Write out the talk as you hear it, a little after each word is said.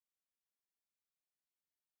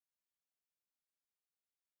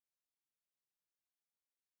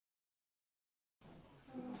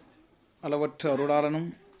அளவற்ற அருளாளனும்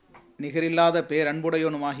நிகரில்லாத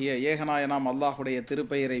பேரன்புடையோனுமாகிய ஏகநாயனாம் அல்லாஹுடைய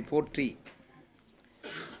திருப்பெயரை போற்றி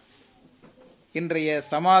இன்றைய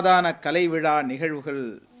சமாதான கலை விழா நிகழ்வுகள்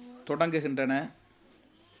தொடங்குகின்றன.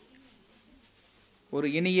 ஒரு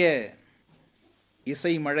இனிய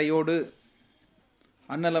இசை மழையோடு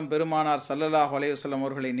அன்னலம் பெருமானார் ஸல்லல்லாஹு அலைஹி வஸல்லம்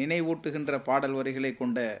அவர்களை நினைவூட்டுகின்ற பாடல் வரிகளை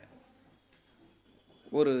கொண்ட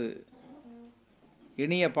ஒரு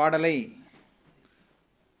இனிய பாடலை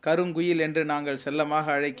கருங்குயில் என்று நாங்கள் செல்லமாக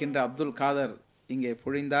அழைக்கின்ற அப்துல் காதர் இங்கே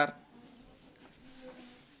பொழிந்தார்.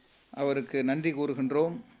 அவருக்கு நன்றி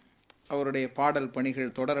கூறுகின்றோம். அவருடைய பாடல்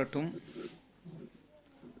பணிகள் தொடரட்டும்.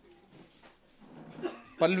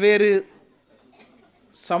 பல்வேறு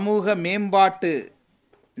சமூக மேம்பாட்டு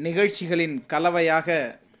நிகழ்ச்சிகளின் கலவையாக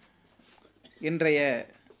இன்றைய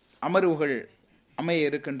அமர்வுகள் அமைய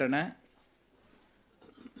இருக்கின்றன.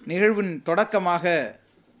 நிகழ்வின் தொடக்கமாக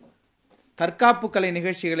தற்காப்பு கலை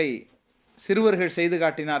நிகழ்ச்சிகளை சிறுவர்கள் செய்து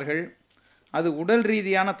காட்டினார்கள். அது உடல்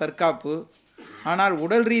ரீதியான தற்காப்பு. ஆனால்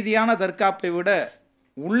உடல் ரீதியான தற்காப்பை விட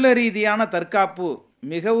உள்ள ரீதியான தற்காப்பு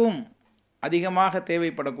மிகவும் அதிகமாக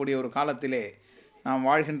தேவைப்படக்கூடிய ஒரு காலத்திலே நாம்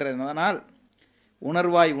வாழ்கின்றதனால்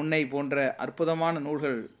உணர்வாய் உன்னை போன்ற அற்புதமான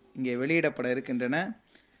நூல்கள் இங்கே வெளியிடப்பட இருக்கின்றன.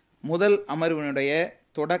 முதல் அமர்வினுடைய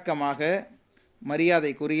தொடக்கமாக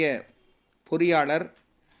மரியாதைக்குரிய பொறியாளர்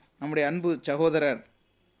நம்முடைய அன்பு சகோதரர்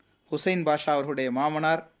ஹுசைன் பாஷா அவர்களுடைய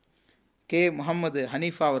மாமனார் கே முகமது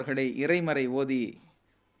ஹனீஃபா அவர்களை இறைமறை ஓதி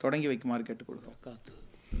தொடங்கி வைக்குமாறு கேட்டுக்கொள்கிறோம்.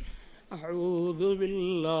 அஊது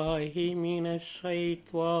பில்லாஹி மினஷ்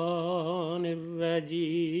ஷைத்வானிர்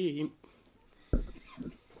ரஜீம்.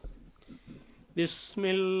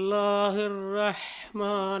 பிஸ்மில்லாஹிர்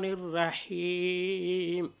ரஹ்மானிர்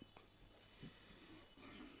ரஹீம்.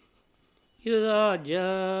 இதா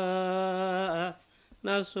ஜாஅ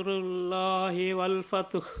நஸ்ருல்லாஹி வல்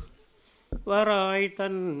ஃபத்ஹ் وَرَأَيْتَ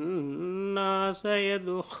النَّاسَ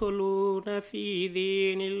يَدْخُلُونَ فِي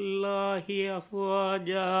دِينِ اللَّهِ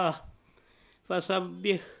أَفْوَاجًا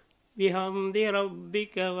فَسَبِّحْ بِحَمْدِ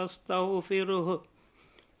رَبِّكَ وَاسْتَغْفِرْهُ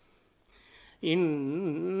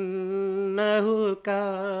إِنَّهُ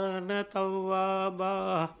كَانَ تَوَّابًا.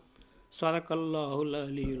 صدق الله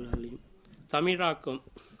العلي العليم. தமிழாக்கம்.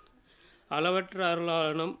 அளவற்ற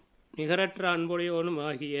அருளாளனும் நிகரற்ற அன்புடையோனும்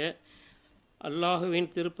ஆகிய அல்லாஹுவின்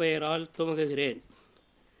திருப்பெயரால் துவங்குகிறேன்.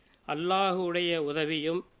 அல்லாஹுடைய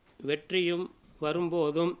உதவியும் வெற்றியும்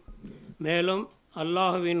வரும்போதும், மேலும்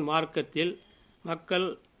அல்லாஹுவின் மார்க்கத்தில் மக்கள்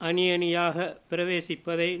அணி அணியாக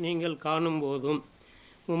பிரவேசிப்பதை நீங்கள் காணும்போதும்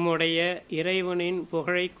உம்முடைய இறைவனின்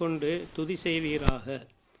புகழை கொண்டு துதி செய்வீராக.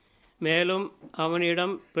 மேலும்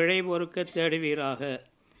அவனிடம் பிழை பொறுக்க தேடுவீராக.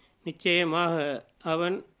 நிச்சயமாக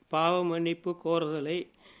அவன் பாவ மன்னிப்பு கோருதலை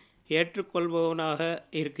ஏற்றுக்கொள்பவனாக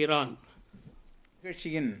இருக்கிறான்.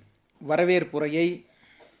 நிகழ்ச்சியின் வரவேற்புரையை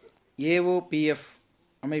ஏஓபிஎஃப்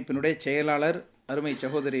அமைப்பினுடைய செயலாளர் அருமை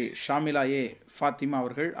சகோதரி ஷாமிலா ஏ ஃபாத்திமா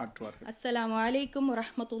அவர்கள் ஆற்றுவார்கள். அஸ்ஸலாமு அலைக்கும்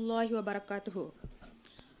வரஹ்மத்துல்லாஹி வபரகாத்துஹு.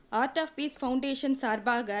 ஆர்ட் ஆஃப் பீஸ் ஃபவுண்டேஷன்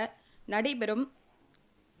சார்பாக நடைபெறும்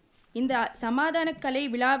இந்த சமாதான கலை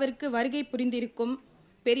விழாவிற்கு வருகை புரிந்திருக்கும்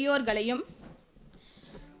பெரியோர்களையும்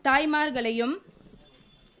தாய்மார்களையும்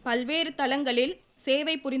பல்வேறு தளங்களில்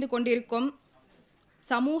சேவை புரிந்து கொண்டிருக்கும்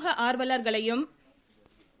சமூக ஆர்வலர்களையும்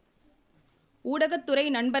ஊடகத்துறை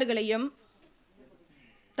நண்பர்களையும்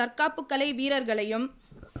தற்காப்பு கலை வீரர்களையும்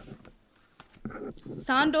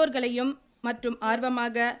சான்றோர்களையும் மற்றும்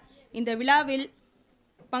ஆர்வமாக இந்த விழாவில்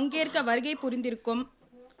பங்கேற்க வருகை புரிந்திருக்கும்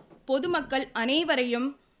பொதுமக்கள் அனைவரையும்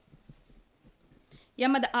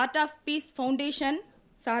எமது ஆர்ட் ஆஃப் பீஸ் ஃபவுண்டேஷன்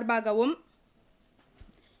சார்பாகவும்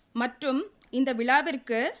மற்றும் இந்த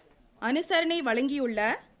விழாவிற்கு அனுசரணை வழங்கியுள்ள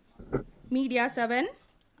media 7,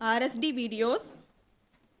 RSD videos,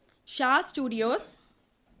 Shah studios,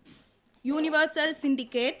 universal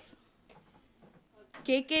syndicates,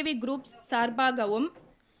 KKV groups சார்பாகவும்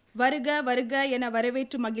வருக வருக என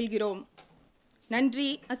வரவேற்று மகிழ்கிறோம். நன்றி.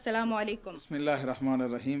 அஸ்ஸலாமு அலைக்கும். பிஸ்மில்லாஹிர்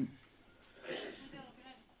ரஹ்மானிர் ரஹீம்.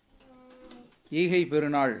 ஈகை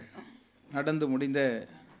பெருநாள் நடந்து முடிந்த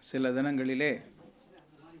சில தினங்களிலே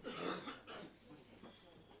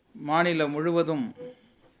மாநிலம் முழுவதும்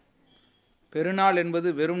பெருநாள் என்பது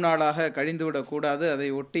வெறும் நாளாக கழிந்துவிடக்கூடாது. அதை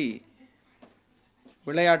ஒட்டி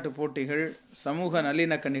விளையாட்டு போட்டிகள், சமூக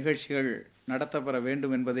நல்லிணக்க நிகழ்ச்சிகள் நடத்தப்பெற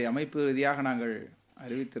வேண்டும் என்பதை அமைப்பு ரீதியாக நாங்கள்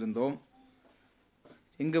அறிவித்திருந்தோம்.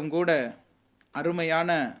 இங்கும் கூட அருமையான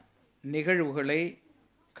நிகழ்வுகளை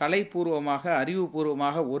கலைப்பூர்வமாக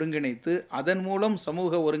அறிவுபூர்வமாக ஒருங்கிணைத்து அதன் மூலம்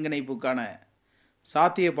சமூக ஒருங்கிணைப்புக்கான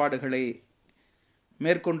சாத்தியப்பாடுகளை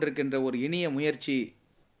மேற்கொண்டிருக்கின்ற ஒரு இனிய முயற்சி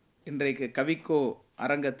இன்றைக்கு கவிக்கோ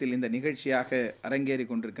அரங்கத்தில் இந்த நிகழ்ச்சியாக அரங்கேறி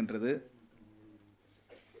கொண்டிருக்கின்றது.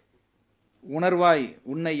 உணர்வாய்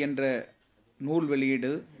உன்னை என்ற நூல்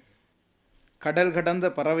வெளியீடு, கடல் கடந்த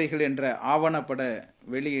பறவைகள் என்ற ஆவணப்பட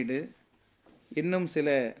வெளியீடு, இன்னும் சில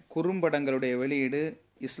குறும்படங்களுடைய வெளியீடு,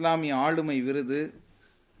 இஸ்லாமிய ஆளுமை விருது,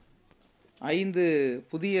 5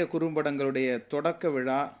 புதிய குறும்படங்களுடைய தொடக்க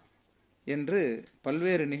விழா என்று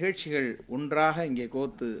பல்வேறு நிகழ்ச்சிகள் ஒன்றாக இங்கே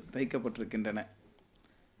கோர்த்து வைக்கப்பட்டிருக்கின்றன.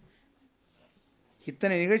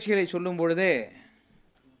 இத்தனை நிகழ்ச்சிகளை சொல்லும் பொழுதே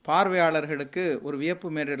பார்வையாளர்களுக்கு ஒரு வியப்பு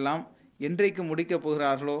மேறிடலாம். என்றைக்கு முடிக்கப்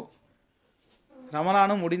போகிறார்களோ,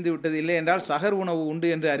 ரமலானும் முடிந்து விட்டது, இல்லை என்றால் சகர் உணவு உண்டு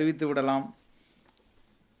என்று அறிவித்து விடலாம்.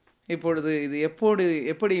 இப்பொழுது இது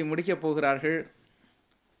எப்படி முடிக்கப் போகிறார்கள்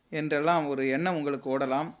என்றெல்லாம் ஒரு எண்ணம் உங்களுக்கு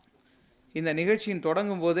ஓடலாம். இந்த நிகழ்ச்சியின்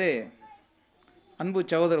தொடங்கும் போதே அன்பு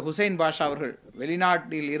சகோதரர் ஹுசைன் பாஷா அவர்கள்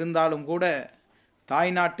வெளிநாட்டில் இருந்தாலும் கூட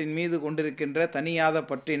தாய்நாட்டின் மீது கொண்டிருக்கின்ற தனியாத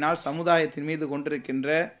பற்றினால், சமுதாயத்தின் மீது கொண்டிருக்கின்ற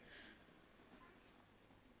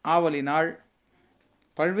ஆவலினால்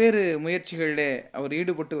பல்வேறு முயற்சிகளிலே அவர்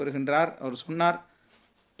ஈடுபட்டு வருகின்றார். அவர் சொன்னார்,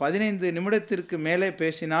 15 நிமிடத்திற்கு மேலே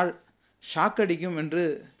பேசினால் ஷாக் அடிக்கும் என்று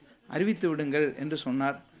அறிவித்து விடுங்கள் என்று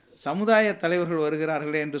சொன்னார். சமுதாய தலைவர்கள்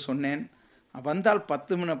வருகிறார்களே என்று சொன்னேன். வந்தால்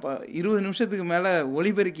 20 நிமிஷத்துக்கு மேலே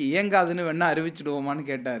ஒளிபெருக்கி இயங்காதுன்னு வேணா அறிவிச்சிடுவோமான்னு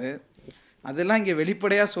கேட்டார். அதெல்லாம் இங்கே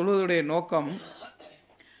வெளிப்படையாக சொல்வதுடைய நோக்கம்,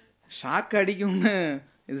 ஷாக் அடிக்கும்னு,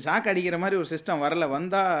 இது ஷாக் அடிக்கிற மாதிரி ஒரு சிஸ்டம் வரலை.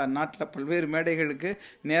 வந்தால் நாட்டில் பல்வேறு மேடைகளுக்கு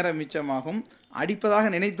நேரம் மிச்சமாகும், அடிப்பதாக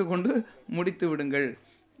நினைத்து கொண்டு முடித்து விடுங்கள்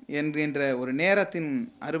என்கின்ற ஒரு நேரத்தின்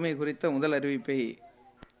அருமை குறித்த முதல் அறிவிப்பை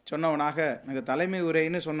சொன்னவனாக எனக்கு தலைமை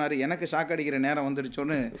உரைன்னு சொன்னார். எனக்கு ஷாக் அடிக்கிற நேரம்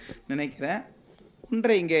வந்துடுச்சோன்னு நினைக்கிறேன்.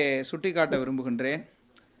 ஒன்றை இங்கே சுட்டிக்காட்ட விரும்புகின்றேன்.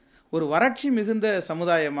 ஒரு வறட்சி மிகுந்த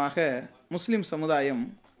சமுதாயமாக முஸ்லிம் சமுதாயம்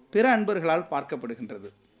பிற அன்பர்களால் பார்க்கப்படுகின்றது.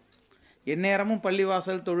 எந்நேரமும்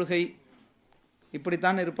பள்ளிவாசல் தொழுகை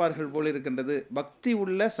இப்படித்தான் இருப்பார்கள் போல் இருக்கின்றது. பக்தி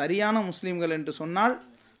உள்ள சரியான முஸ்லீம்கள் என்று சொன்னால்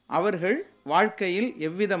அவர்கள் வாழ்க்கையில்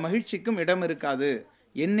எவ்வித மகிழ்ச்சிக்கும் இடம் இருக்காது.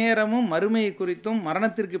 எந்நேரமும் மறுமையை குறித்தும்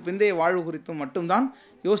மரணத்திற்கு பிந்தைய வாழ்வு குறித்தும் மட்டும்தான்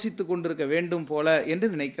யோசித்து கொண்டிருக்க வேண்டும் போல என்று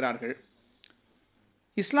நினைக்கிறார்கள்.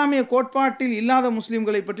 இஸ்லாமிய கோட்பாட்டில் இல்லாத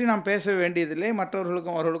முஸ்லீம்களை பற்றி நாம் பேச வேண்டியதில்லை.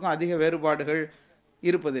 மற்றவர்களுக்கும் அவர்களுக்கும் அதிக வேறுபாடுகள்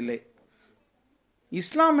இருப்பதில்லை.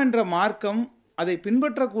 இஸ்லாம் என்ற மார்க்கம் அதை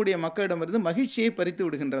பின்பற்றக்கூடிய மக்களிடமிருந்து மகிழ்ச்சியை பறித்து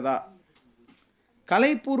விடுகின்றதா?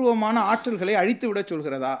 கலைப்பூர்வமான ஆற்றல்களை அழித்து விட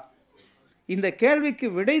சொல்கிறதா? இந்த கேள்விக்கு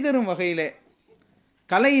விடை தரும் வகையிலே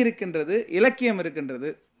கலை இருக்கின்றது, இலக்கியம் இருக்கின்றது.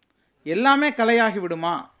 எல்லாமே கலையாகி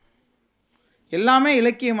விடுமா, எல்லாமே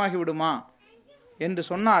இலக்கியமாகி விடுமா என்று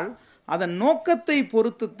சொன்னால் அதன் நோக்கத்தை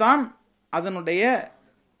பொறுத்துத்தான் அதனுடைய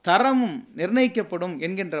தரமும் நிர்ணயிக்கப்படும்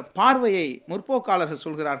என்கின்ற பார்வையை முற்போக்காளர்கள்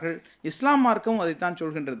சொல்கிறார்கள். இஸ்லாம் மார்க்கம் அதைத்தான்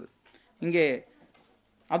சொல்கின்றது. இங்கே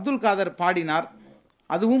அப்துல் காதர் பாடினார்,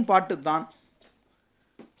 அதுவும் பாட்டுத்தான்.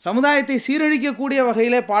 சமுதாயத்தை சீரழிக்கக்கூடிய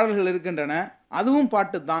வகையிலே பாடல்கள் இருக்கின்றன, அதுவும்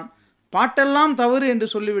பாட்டுத்தான். பாட்டெல்லாம் தவறு என்று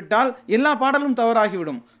சொல்லிவிட்டால் எல்லா பாடலும்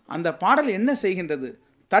தவறாகிவிடும். அந்த பாடல் என்ன செய்கின்றது?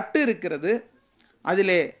 தட்டு இருக்கிறது,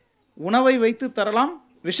 அதிலே உணவை வைத்து தரலாம்,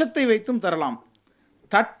 விஷத்தை வைத்தும் தரலாம்.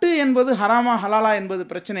 தட்டு என்பது ஹராமா ஹலாலா என்பது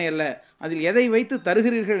பிரச்சனை அல்ல, அதில் எதை வைத்து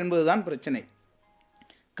தருகிறீர்கள் என்பதுதான் பிரச்சனை.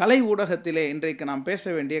 கலை ஊடகத்திலே இன்றைக்கு நாம் பேச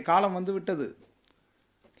வேண்டிய காலம் வந்துவிட்டது.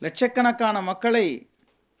 லட்சக்கணக்கான மக்களை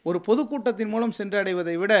ஒரு பொதுக்கூட்டத்தின் மூலம் சென்று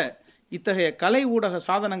அடைவதை விட இத்தகைய கலை ஊடக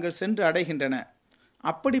சாதனங்கள் சென்று அடைகின்றன.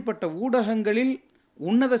 அப்படிப்பட்ட ஊடகங்களில்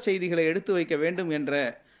உன்னத செய்திகளை எடுத்து வைக்க வேண்டும் என்ற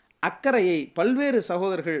அக்கறையை பல்வேறு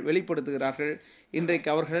சகோதரர்கள் வெளிப்படுத்துகிறார்கள். இன்றைக்கு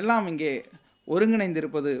அவர்களெல்லாம் இங்கே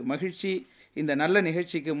ஒருங்கிணைந்திருப்பது மகிழ்ச்சி. இந்த நல்ல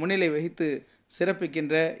நிகழ்ச்சிக்கு முன்னிலை வகித்து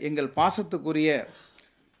சிறப்பிக்கின்ற எங்கள் பாசத்துக்குரிய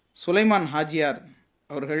சுலைமான் ஹாஜியார்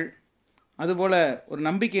அவர்கள், அதுபோல ஒரு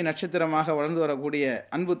நம்பிக்கை நட்சத்திரமாக வளர்ந்து வரக்கூடிய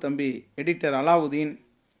அன்பு தம்பி எடிட்டர் அலாவுதீன்,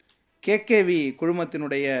 கேகேவி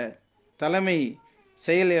குழுமத்தினுடைய தலைமை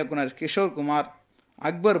செயல் இயக்குனர் கிஷோர் குமார்,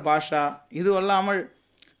 அக்பர் பாஷா, இதுவல்லாமல்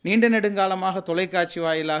நீண்ட நெடுங்காலமாக தொலைக்காட்சி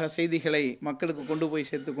வாயிலாக செய்திகளை மக்களுக்கு கொண்டு போய்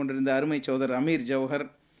சேர்த்து கொண்டிருந்த அருமை சோதர் அமீர் ஜவஹர்,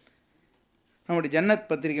 நம்முடைய ஜன்னத்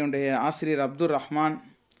பத்திரிகையுடைய ஆசிரியர் அப்துல் ரஹ்மான்,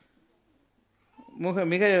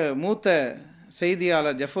 மிக மூத்த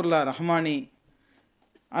செய்தியாளர் ஜஃபுல்லா ரஹ்மானி,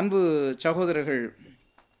 அன்பு சகோதரர்கள்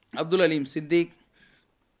அப்துல் அலீம் சித்திக்,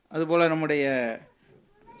 அதுபோல் நம்முடைய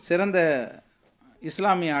சிறந்த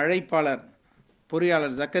இஸ்லாமிய அழைப்பாளர்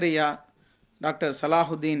பொறியாளர் ஜக்கரியா, டாக்டர்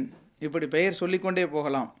சலாஹுதீன், இப்படி பெயர் சொல்லிக்கொண்டே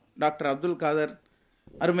போகலாம். டாக்டர் அப்துல் காதர்,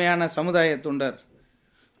 அருமையான சமுதாய தொண்டர்,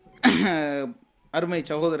 அருமை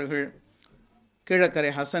சகோதரர்கள்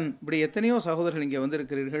கீழக்கரை ஹசன், இப்படி எத்தனையோ சகோதரர்கள் இங்கே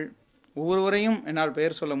வந்திருக்கிறீர்கள். ஒவ்வொருவரையும் என்னால்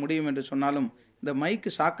பெயர் சொல்ல முடியும் என்று சொன்னாலும் இந்த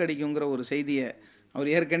மைக்கு சாக்கடிக்குங்கிற ஒரு செய்தியை அவர்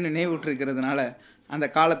ஏற்கனவே நினைவூற்றிருக்கிறதுனால அந்த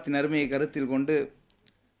காலத்தின் அருமையை கருத்தில் கொண்டு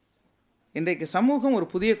இன்றைக்கு சமூகம் ஒரு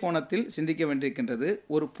புதிய கோணத்தில் சிந்திக்க வேண்டியிருக்கின்றது.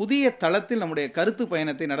 ஒரு புதிய தளத்தில் நம்முடைய கருத்து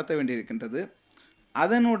பயணத்தை நடத்த வேண்டியிருக்கின்றது.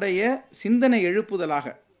 அதனுடைய சிந்தனை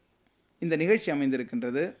எழுப்புதலாக இந்த நிகழ்ச்சி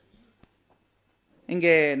அமைந்திருக்கின்றது.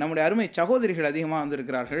 இங்கே நம்முடைய அருமை சகோதரிகள் அதிகமாக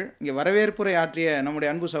வந்திருக்கிறார்கள். இங்கே வரவேற்புரை ஆற்றிய நம்முடைய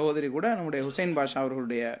அன்பு சகோதரி கூட நம்முடைய ஹுசைன் பாஷா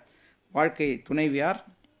அவர்களுடைய வாழ்க்கை துணைவியார்.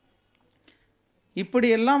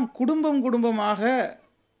 இப்படியெல்லாம் குடும்பமாக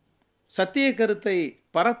சத்திய கருத்தை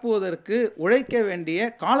பரப்புவதற்கு உழைக்க வேண்டிய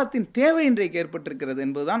காலத்தின் தேவை இன்றைக்கு ஏற்பட்டிருக்கிறது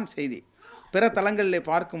என்பதுதான் செய்தி. பிற தளங்களில்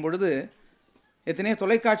பார்க்கும் பொழுது, எத்தனையோ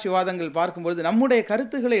தொலைக்காட்சி வாதங்கள் பார்க்கும் பொழுது நம்முடைய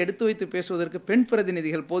கருத்துக்களை எடுத்து வைத்து பேசுவதற்கு பெண்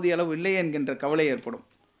பிரதிநிதிகள் போதிய அளவு இல்லை என்கின்ற கவலை ஏற்படும்.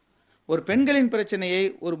 ஒரு பெண்களின் பிரச்சனையை,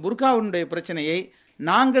 ஒரு புர்காவினுடைய பிரச்சனையை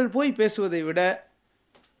நாங்கள் போய் பேசுவதை விட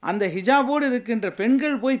அந்த ஹிஜாபோடு இருக்கின்ற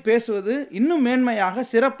பெண்கள் போய் பேசுவது இன்னும் மேன்மையாக,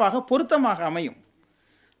 சிறப்பாக, பொருத்தமாக அமையும்.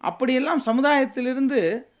 அப்படியெல்லாம் சமுதாயத்திலிருந்து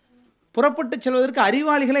புறப்பட்டு செல்வதற்கு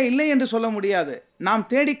அறிவாளிகளே இல்லை என்று சொல்ல முடியாது. நாம்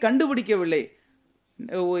தேடி கண்டுபிடிக்கவில்லை.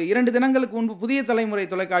 2 தினங்களுக்கு முன்பு புதிய தலைமுறை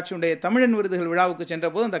தொலைக்காட்சியுடைய தமிழன் விருதுகள் விழாவுக்கு சென்ற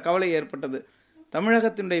போது அந்த கவலை ஏற்பட்டது.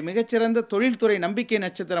 தமிழகத்தினுடைய மிகச்சிறந்த தொழில்துறை நம்பிக்கை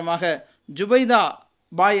நட்சத்திரமாக ஜுபைதா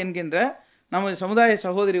பாய் என்கின்ற நமது சமுதாய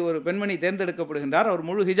சகோதரி ஒரு பெண்மணி தேர்ந்தெடுக்கப்படுகின்றார். அவர்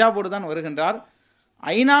முழு ஹிஜாபோடு தான் வருகின்றார்.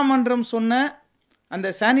 ஐநா மன்றம் சொன்ன அந்த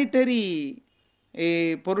சானிட்டரி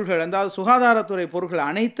பொருள்கள், அதாவது சுகாதாரத்துறை பொருட்கள்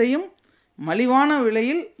அனைத்தையும் மலிவான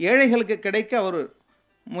விலையில் ஏழைகளுக்கு கிடைக்க அவர்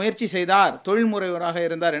முயற்சி செய்தார், தொழில் முறைவராக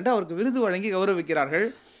இருந்தார் என்று அவருக்கு விருது வழங்கி கௌரவிக்கிறார்கள்.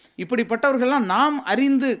 இப்படிப்பட்டவர்களெல்லாம் நாம்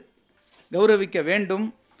அறிந்து கௌரவிக்க வேண்டும்.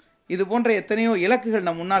 இது போன்ற எத்தனையோ இலக்குகள்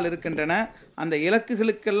நம் முன்னால் இருக்கின்றன. அந்த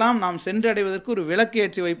இலக்குகளுக்கெல்லாம் நாம் சென்றடைவதற்கு ஒரு விளக்கு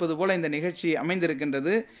ஏற்றி வைப்பது போல இந்த நிகழ்ச்சி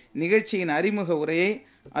அமைந்திருக்கின்றது. நிகழ்ச்சியின் அறிமுக உரையை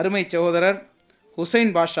அருமை சகோதரர்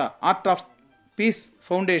ஹுசைன் பாஷா, ஆர்ட் ஆஃப் பீஸ்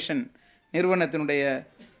ஃபவுண்டேஷன் நிறுவனத்தினுடைய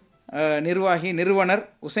நிறுவனர்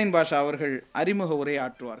ஹுசைன் பாஷா அவர்கள் அறிமுக உரை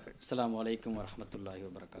ஆற்றுவார்கள். அஸ்ஸலாமு அலைக்கும் வரஹ்மத்துல்லாஹி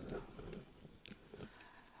வபரகாத்துஹு.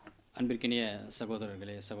 அன்பிற்கினிய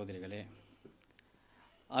சகோதரர்களே, சகோதரிகளே,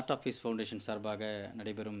 ஆர்ட் ஆஃப் பீஸ் ஃபவுண்டேஷன் சார்பாக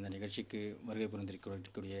நடைபெறும் இந்த நிகழ்ச்சிக்கு வருகை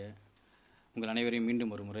புரிந்திருக்கக்கூடிய உங்கள் அனைவரையும்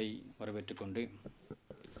மீண்டும் ஒரு முறை வரவேற்றுக்கொண்டு,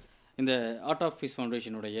 இந்த ஆர்ட் ஆஃப் பீஸ்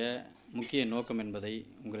ஃபவுண்டேஷனுடைய முக்கிய நோக்கம் என்பதை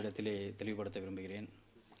உங்களிடத்திலே தெளிவுபடுத்த விரும்புகிறேன்.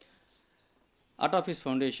 ஆர்ட் ஆஃப் பீஸ்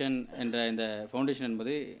ஃபவுண்டேஷன் என்ற இந்த ஃபவுண்டேஷன்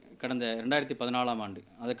என்பது கடந்த 2014ஆம் ஆண்டு,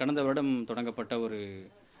 அது கடந்த வருடம் தொடங்கப்பட்ட ஒரு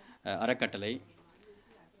அறக்கட்டளை.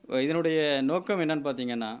 இதனுடைய நோக்கம் என்னன்னு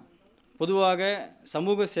பார்த்தீங்கன்னா, பொதுவாக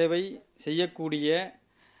சமூக சேவை செய்யக்கூடிய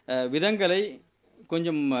விதங்களை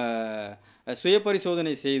கொஞ்சம் சுய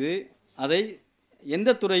பரிசோதனை செய்து, அதை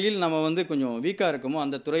எந்த துறையில் நம்ம கொஞ்சம் வீக்காக இருக்குமோ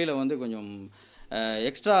அந்த துறையில் கொஞ்சம்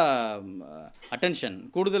எக்ஸ்ட்ரா அட்டென்ஷன்,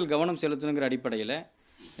 கூடுதல் கவனம் செலுத்தணுங்கிற அடிப்படையில்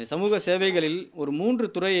சமூக சேவைகளில் ஒரு 3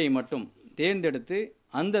 துறையை மட்டும் தேர்ந்தெடுத்து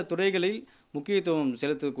அந்த துறைகளில் முக்கியத்துவம்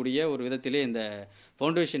செலுத்தக்கூடிய ஒரு விதத்திலே இந்த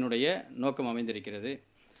ஃபவுண்டேஷனுடைய நோக்கம் அமைந்திருக்கிறது.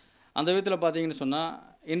 அந்த விதத்தில் பார்த்தீங்கன்னு சொன்னால்,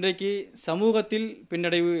 இன்றைக்கு சமூகத்தில்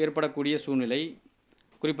பின்னடைவு ஏற்படக்கூடிய சூழ்நிலை,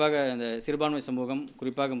 குறிப்பாக இந்த சிறுபான்மை சமூகம்,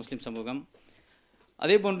 குறிப்பாக முஸ்லீம் சமூகம்,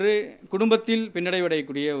 அதே போன்று குடும்பத்தில்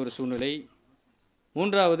பின்னடைவடையக்கூடிய ஒரு சூழ்நிலை,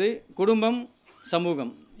 3வது குடும்பம்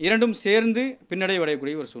சமூகம் இரண்டும் சேர்ந்து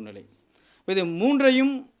பின்னடைவடையக்கூடிய ஒரு சூழ்நிலை. இது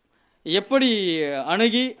 3ஐயும் எப்படி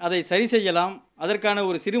அணுகி அதை சரி செய்யலாம், அதற்கான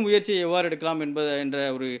ஒரு சிறு முயற்சியை எவ்வாறு எடுக்கலாம் என்ற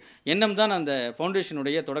ஒரு எண்ணம் தான் அந்த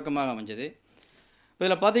ஃபவுண்டேஷனுடைய தொடக்கமாக அமைஞ்சது.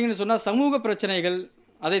 இதில் பார்த்தீங்கன்னு சொன்னால், சமூக பிரச்சனைகள்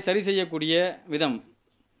அதை சரி செய்யக்கூடிய விதம்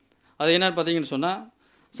அது என்னன்னு பார்த்தீங்கன்னு சொன்னால்,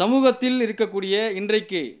 சமூகத்தில் இருக்கக்கூடிய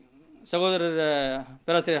இன்றைக்கு சகோதரர்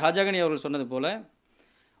பேராசிரியர் ஹாஜாகனி அவர்கள் சொன்னது போல,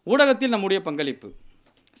 ஊடகத்தில் நம்முடைய பங்களிப்பு,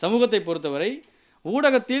 சமூகத்தை பொறுத்தவரை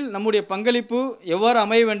ஊடகத்தில் நம்முடைய பங்களிப்பு எவ்வாறு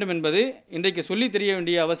அமைய வேண்டும் என்பது இன்றைக்கு சொல்லி தெரிய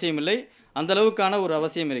வேண்டிய அவசியமில்லை, அந்த அளவுக்கான ஒரு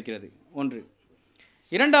அவசியம் இருக்கிறது. 1.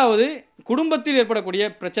 2வது, குடும்பத்தில் ஏற்படக்கூடிய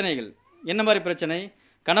பிரச்சனைகள். என்ன மாதிரி பிரச்சனை?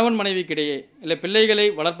 கணவன் மனைவிக்கிடையே, இல்லை பிள்ளைகளை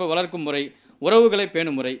வளர்க்கும் முறை, உறவுகளை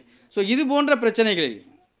பேணும் முறை. ஸோ இது போன்ற பிரச்சனைகளில்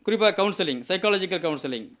குறிப்பாக கவுன்சிலிங், சைக்காலஜிக்கல்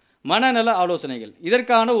கவுன்சிலிங், மனநல ஆலோசனைகள்,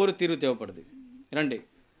 இதற்கான ஒரு தீர்வு தேவைப்படுது. 2.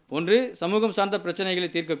 1 சமூகம் சார்ந்த பிரச்சனைகளை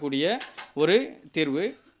தீர்க்கக்கூடிய ஒரு தீர்வு,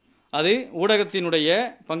 அது ஊடகத்தினுடைய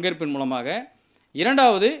பங்கேற்பின் மூலமாக.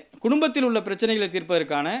 2வது, குடும்பத்தில் உள்ள பிரச்சனைகளை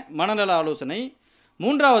தீர்ப்பதற்கான மனநல ஆலோசனை.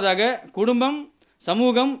 3வதாக, குடும்பம்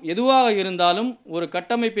சமூகம் எதுவாக இருந்தாலும் ஒரு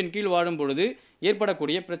கட்டமைப்பின் கீழ் வாழும் பொழுது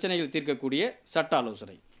ஏற்படக்கூடிய பிரச்சனைகள் தீர்க்கக்கூடிய சட்ட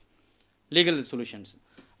ஆலோசனை, லீகல் சொல்யூஷன்ஸ்.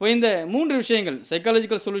 இந்த 3 விஷயங்கள்,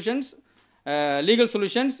 psychological solutions, legal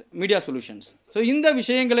solutions, media solutions. So இந்த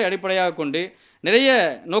விஷயங்களை அடிப்படையாக கொண்டு நிறைய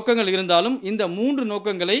நோக்கங்கள் இருந்தாலும் இந்த 3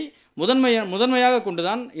 நோக்கங்களை முதன்மையாக கொண்டு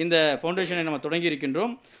தான் இந்த ஃபவுண்டேஷனை நம்ம தொடங்கி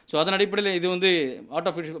இருக்கின்றோம். ஸோ அதன் அடிப்படையில் இது ஆர்ட்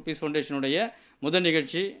ஆஃப் பீஸ் ஃபவுண்டேஷனுடைய முதல்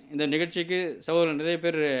நிகழ்ச்சி. இந்த நிகழ்ச்சிக்கு சகோதரர் நிறைய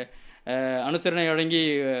பேர் அனுசரணை வழங்கி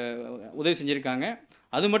உதவி செஞ்சுருக்காங்க.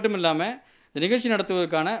 அது மட்டும் இல்லாமல் இந்த நிகழ்ச்சி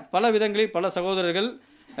நடத்துவதற்கான பல விதங்களில் பல சகோதரர்கள்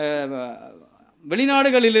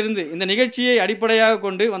வெளிநாடுகளிலிருந்து இந்த நிகழ்ச்சியை அடிப்படையாக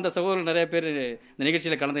கொண்டு வந்த சகோதரர்கள் நிறைய பேர் இந்த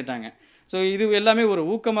நிகழ்ச்சியில் கலந்துட்டாங்க. ஸோ இது எல்லாமே ஒரு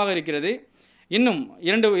ஊக்கமாக இருக்கிறது. இன்னும்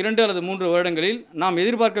 2 அல்லது 3 வருடங்களில் நாம்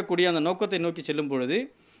எதிர்பார்க்கக்கூடிய அந்த நோக்கத்தை நோக்கி செல்லும் பொழுது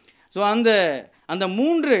ஸோ அந்த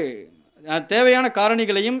 3 தேவையான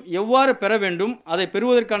காரணிகளையும் எவ்வாறு பெற வேண்டும், அதை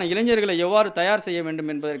பெறுவதற்கான இளைஞர்களை எவ்வாறு தயார் செய்ய வேண்டும்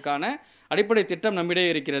என்பதற்கான அடிப்படை திட்டம் நம்மிடையே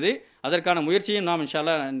இருக்கிறது. அதற்கான முயற்சியும் நாம் இன்ஷா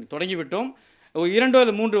அல்லாஹ் தொடங்கிவிட்டோம். 2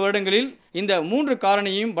 அல்லது 3 வருடங்களில் இந்த 3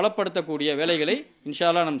 காரணியையும் பலப்படுத்தக்கூடிய வேலைகளை இன்ஷா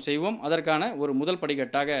அல்லாஹ் நாம் செய்வோம். அதற்கான ஒரு முதல்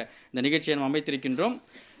படிக்கட்டாக இந்த நிகழ்ச்சியை நாம் அமைத்திருக்கின்றோம்.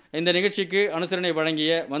 இந்த நிகழ்ச்சிக்கு அனுசரணை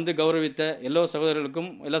வழங்கிய வந்து கௌரவித்த எல்லா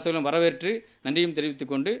சகோதரர்களும் வரவேற்று நன்றியும்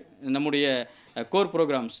தெரிவித்துக் கொண்டு நம்முடைய கோர்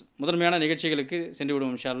ப்ரோக்ராம்ஸ் முதன்மையான நிகழ்ச்சிகளுக்கு சென்று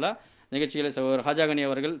விடுவோம். இன்ஷா அல்லாஹ் நிகழ்ச்சிகளை சகோதரர் ஹாஜாகனி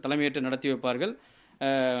அவர்கள் தலைமையேற்று நடத்தி வைப்பார்கள்.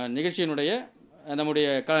 நிகழ்ச்சியினுடைய நம்முடைய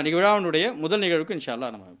விழாவினுடைய முதல் நிகழ்வுக்கு இன்ஷா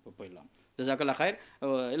அல்லாஹ் நம்ம இப்போ போயிடலாம். ஜஸாக்கல்லாஹ் ஹைர்.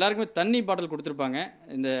 எல்லாருக்குமே தண்ணி பாட்டில் கொடுத்துருப்பாங்க.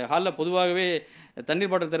 இந்த ஹாலில் பொதுவாகவே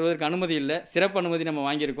தண்ணீர் பாட்டில் தருவதற்கு அனுமதி இல்லை, சிறப்பு அனுமதி நம்ம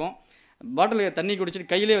வாங்கியிருக்கோம். பாட்டில் தண்ணி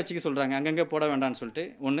குடிச்சிட்டு கையிலே வச்சுக்க சொல்கிறாங்க, அங்கங்கே போட வேண்டாம்னு சொல்லிட்டு.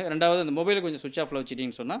 ஒன்று. ரெண்டாவது, அந்த மொபைலை கொஞ்சம் சுவிட்ச் ஆஃபில்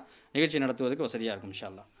வச்சுட்டிங்கன்னு சொன்னால் நிகழ்ச்சி நடத்துவதற்கு வசதியாக இருக்கும். இன்ஷா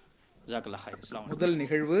அல்லாஹ். ஜஸாக்கல்லாஹ் ஹைர். அஸ்ஸலாமு அலைக்கும். முதல்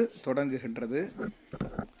நிகழ்வு தொடங்குகின்றது.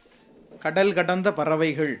 கடல் கடந்த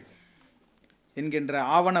பறவைகள் என்கின்ற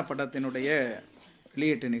ஆவணப்படத்தினுடைய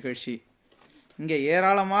வெளியீட்டு நிகழ்ச்சி. இங்கே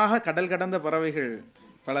ஏராளமாக கடல் கடந்த பறவைகள்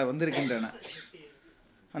பல வந்திருக்கின்றன.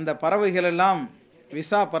 அந்த பறவைகளெல்லாம்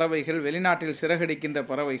விசா பறவைகள், வெளிநாட்டில் சிறகடிக்கின்ற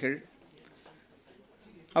பறவைகள்.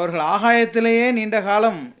 அவர்கள் ஆகாயத்திலேயே நீண்ட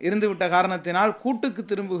காலம் இருந்துவிட்ட காரணத்தினால் கூட்டுக்கு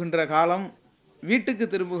திரும்புகின்ற காலம், வீட்டுக்கு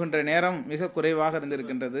திரும்புகின்ற நேரம் மிக குறைவாக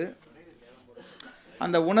இருந்திருக்கின்றது.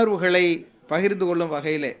 அந்த உணர்வுகளை பகிர்ந்து கொள்ளும்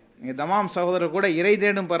வகையிலே இங்கே தமாம் சகோதரர் கூட இறை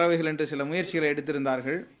தேடும் பறவைகள் என்று சில முயற்சிகளை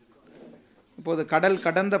எடுத்திருந்தார்கள். இப்போது கடல்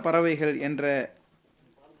கடந்த பறவைகள் என்ற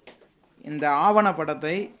இந்த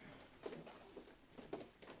ஆவணப்படத்தை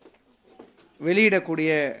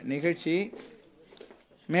வெளியிடக்கூடிய நிகழ்ச்சி.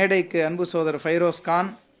 மேடைக்கு அன்பு சகோதரர் ஃபைரோஸ்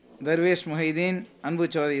கான், தர்வேஷ் முஹைதீன், அன்பு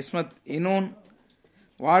சகோதரி இஸ்மத் இனூன்,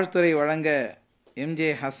 வாழ்த்துறை வழங்க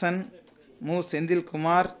எம்ஜே ஹசன், மு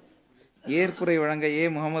செந்தில்குமார், ஏற்புரை வழங்க ஏ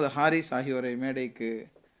முகமது ஹாரிஸ் ஆகியோரை மேடைக்கு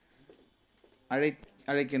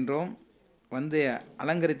அழைக்கின்றோம். வந்து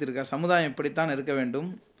அலங்கரித்திருக்க சமுதாயம் இப்படித்தான் இருக்க வேண்டும்,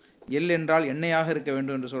 எள் என்றால் எண்ணெயாக இருக்க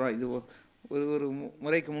வேண்டும் என்று சொல்கிறார். இது ஒரு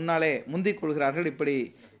முறைக்கு முன்னாலே முந்திக் கொள்கிறார்கள். இப்படி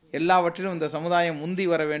எல்லாவற்றிலும் இந்த சமுதாயம் முந்தி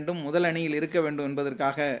வர வேண்டும், முதல் அணியில் இருக்க வேண்டும்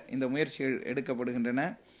என்பதற்காக இந்த முயற்சிகள் எடுக்கப்படுகின்றன.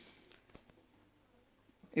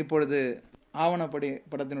 இப்பொழுது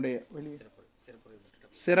படத்தினுடைய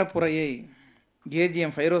சிறப்புரையை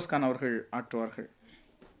கேஜிஎம் ஃபைரோஸ் கான் அவர்கள் ஆற்றுவார்கள்.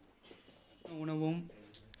 உணவும்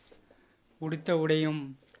உடுத்த உடையும்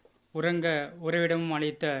உறங்க உறைவிடமும்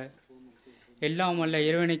அளித்த எல்லாம் வல்ல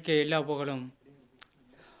இறைவனுக்கு எல்லா புகழும்.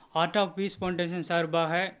 ஆர்ட் ஆஃப் பீஸ் ஃபவுண்டேஷன்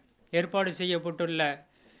சார்பாக ஏற்பாடு செய்யப்பட்டுள்ள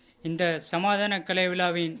இந்த சமாதான கலை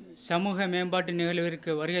விழாவின் சமூக மேம்பாட்டு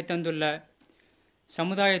நிகழ்விற்கு வருகை தந்துள்ள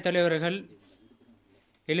சமுதாய தலைவர்கள்,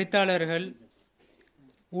 எழுத்தாளர்கள்,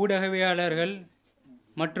 ஊடகவியலாளர்கள்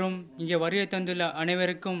மற்றும் இங்கே வருகை தந்துள்ள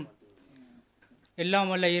அனைவருக்கும்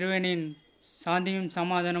எல்லாம் வல்ல இறைவனின் சாந்தியும்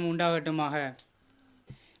சமாதானம் உண்டாகட்டுமாக.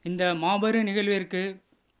 இந்த மாபெரும் நிகழ்விற்கு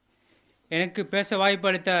எனக்கு பேச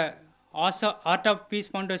வாய்ப்பளித்த ஆர்ட் ஆஃப் பீஸ்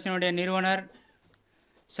ஃபவுண்டேஷனுடைய நிறுவனர்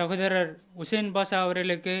சகோதரர் உசேன் பாஷா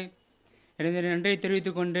அவர்களுக்கு எனது நன்றியை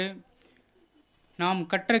தெரிவித்துக் கொண்டு, நாம்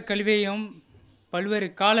கற்ற கல்வியையும் பல்வேறு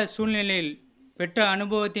கால சூழ்நிலையில் பெற்ற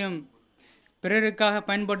அனுபவத்தையும் பிறருக்காக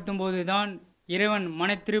பயன்படுத்தும் போது தான் இறைவன் மன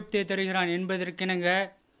திருப்தியை தருகிறான் என்பதற்கிணங்க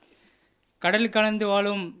கடல் கலந்து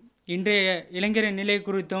வாழும் இன்றைய இளைஞரின் நிலை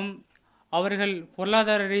குறித்தும், அவர்கள்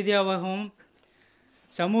பொருளாதார ரீதியாகவும்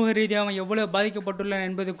சமூக ரீதியாகவும் எவ்வளவு பாதிக்கப்பட்டுள்ளனர்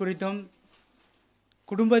என்பது குறித்தும்,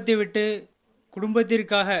 குடும்பத்தை விட்டு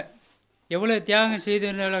குடும்பத்திற்காக எவ்வளவு தியாகம்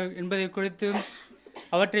செய்துள்ளனர் என்பதை குறித்தும்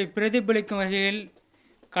அவற்றை பிரதிபலிக்கும் வகையில்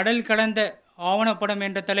கடல் கடந்த ஆவணப்படம்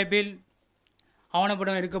என்ற தலைப்பில்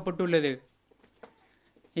ஆவணப்படம் எடுக்கப்பட்டுள்ளது.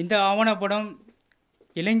 இந்த ஆவணப்படம்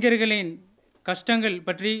இளைஞர்களின் கஷ்டங்கள்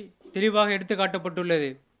பற்றி தெளிவாக எடுத்து காட்டப்பட்டுள்ளது.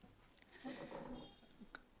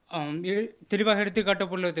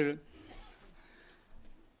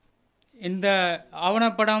 இந்த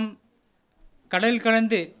ஆவணப்படம் கடல்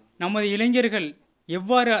கலந்து நமது இளைஞர்கள்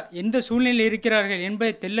எவ்வாறு எந்த சூழ்நிலையில் இருக்கிறார்கள்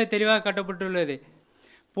என்பதை தெளிவாக காட்டப்பட்டுள்ளது.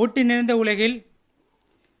 போட்டி நிறைந்த உலகில்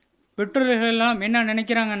பெற்றோர்கள் எல்லாம் என்ன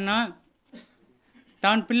நினைக்கிறாங்கன்னா,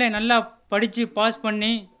 தான் பிள்ளை நல்லா படித்து பாஸ்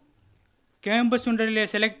பண்ணி கேம்பஸ் ஒன்றில்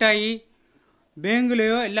செலக்ட் ஆகி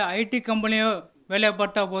பேங்க்லேயோ இல்லை ஐடி கம்பெனியோ வேலை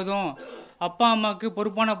பார்த்தா போதும், அப்பா அம்மாவுக்கு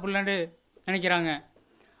பொறுப்பான பிள்ளைன்னு நினைக்கிறாங்க.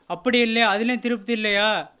 அப்படி இல்லை, அதுலேயும் திருப்தி இல்லையா,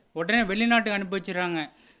 உடனே வெளிநாட்டுக்கு அனுப்பி வச்சிடறாங்க.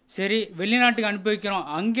 சரி, வெளிநாட்டுக்கு அனுப்பி வைக்கிறோம்,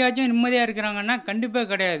 அங்கேயாச்சும் நிம்மதியாக இருக்கிறாங்கன்னா கண்டிப்பாக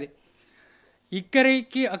கிடையாது.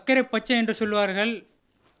 இக்கரைக்கு அக்கறை பச்சை என்று சொல்வார்கள்.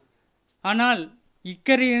 ஆனால்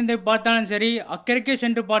இக்கரை இருந்து பார்த்தாலும் சரி, அக்கறைக்கே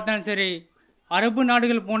சென்று பார்த்தாலும் சரி, அரபு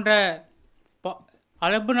நாடுகள் போன்ற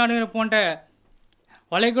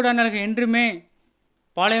வளைகுடா நாடுகள் என்றுமே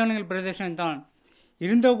பாலைவனங்கள் பிரதேசம்தான்.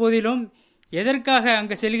 இருந்த போதிலும் எதற்காக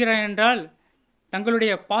அங்கே செல்கிறார் என்றால்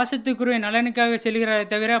தங்களுடைய பாசத்துக்குரிய நலனுக்காக செல்கிறாரே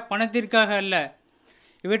தவிர பணத்திற்காக அல்ல.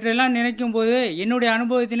 இவற்றையெல்லாம் நினைக்கும் போது என்னுடைய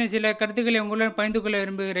அனுபவத்திலும் சில கருத்துக்களை உங்களுடன் பகிர்ந்து கொள்ள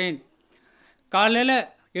விரும்புகிறேன். காலையில்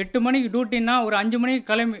 8 மணிக்கு டியூட்டின்னா ஒரு 5 மணிக்கு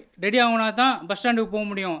கிளம்பி ரெடி ஆகுனா தான் பஸ் ஸ்டாண்டுக்கு போக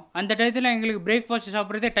முடியும். அந்த டயத்தில் எங்களுக்கு பிரேக்ஃபாஸ்ட்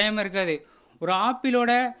சாப்பிட்றதே டைம் இருக்காது. ஒரு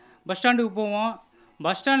ஆப்பிளோட பஸ் ஸ்டாண்டுக்கு போவோம்,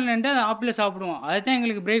 பஸ் ஸ்டாண்டில் நின்று அந்த ஆப்பிளை சாப்பிடுவோம். அதுதான்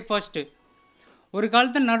எங்களுக்கு பிரேக்ஃபாஸ்ட்டு. ஒரு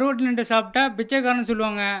காலத்தில் நடுரோட்டில் நின்று சாப்பிட்டா பிச்சைக்காரன்னு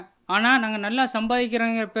சொல்லுவாங்க. ஆனால் நாங்கள் நல்லா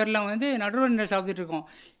சம்பாதிக்கிறங்கிற பேரில் நடுரோட்டில் நின்று சாப்பிட்டுட்டு இருக்கோம்.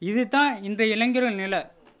 இது தான் இன்றைய இளைஞர்கள் நிலை.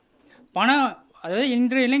 பணம், அதாவது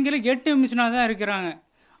இன்றைய இளைஞர்கள் 8 நிமிஷனாக தான் இருக்கிறாங்க.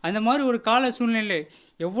 அந்த மாதிரி ஒரு கால சூழ்நிலை.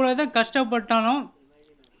 எவ்வளோ தான் கஷ்டப்பட்டாலும்,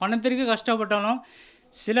 பணத்திற்கு கஷ்டப்பட்டாலும்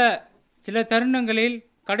சில தருணங்களில்,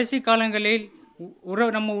 கடைசி காலங்களில்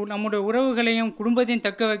நம்முடைய உறவுகளையும் குடும்பத்தையும்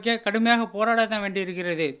தக்க வைக்க கடுமையாக போராட தான்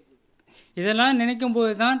வேண்டியிருக்கிறது. இதெல்லாம் நினைக்கும்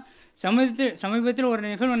போது தான் சமீபத்தில் ஒரு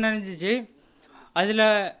நிகழ்வு நடந்துச்சு. அதில்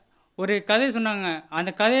ஒரு கதை சொன்னாங்க. அந்த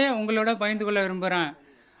கதையை உங்களோட பகிர்ந்து கொள்ள விரும்புகிறேன்.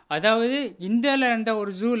 அதாவது இந்தியாவில் இருந்த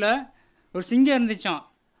ஒரு ஜூவில் ஒரு சிங்கம் இருந்துச்சான்.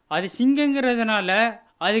 அது சிங்கங்கிறதுனால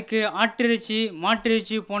அதுக்கு ஆட்டிறைச்சி,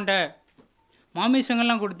 மாட்டிறைச்சி போன்ற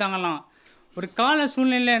மாமிசங்கள்லாம் கொடுத்தாங்களாம். ஒரு கால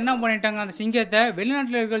சூழ்நிலையில் என்ன பண்ணிட்டாங்க, அந்த சிங்கத்தை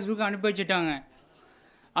வெளிநாட்டில் இருக்கிற ஜூக்கு அனுப்பி வச்சுட்டாங்க.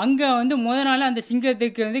 அங்கே முத நாள் அந்த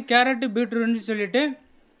சிங்கத்துக்கு கேரட்டு பீட்ரூட்னு சொல்லிட்டு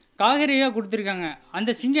காய்கறியாக கொடுத்துருக்காங்க.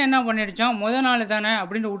 அந்த சிங்கம் என்ன பண்ணிடுச்சான், முத நாள் தானே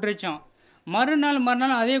அப்படின்னு விட்டுருச்சான். மறுநாள்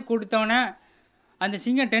அதே கொடுத்தவொடனே அந்த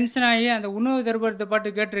சிங்கம் டென்ஷன் ஆகி அந்த உணவு தருபத்தை பாட்டு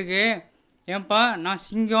கேட்டிருக்கு, ஏன்பா நான்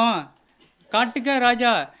சிங்கம், காட்டுக்க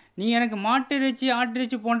ராஜா, நீ எனக்கு மாட்டு இறைச்சி,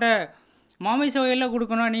 ஆட்டிறைச்சி போன்ற மாமிச வகையெல்லாம்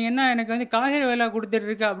கொடுக்கணும், நீ என்ன எனக்கு காய்கறி வகையெல்லாம்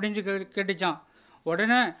கொடுத்துட்ருக்க அப்படின்னு கேட்டுச்சான்.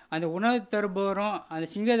 உடனே அந்த உணவு தருபவரும் அந்த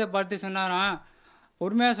சிங்கத்தை பார்த்து சொன்னாராம்,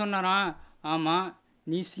 பொறுமையாக சொன்னாராம், ஆமாம்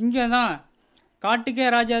நீ சிங்கம் தான், காட்டுக்கே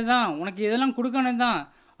ராஜா தான், உனக்கு இதெல்லாம் கொடுக்கணும் தான்,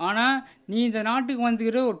 ஆனால் நீ இந்த நாட்டுக்கு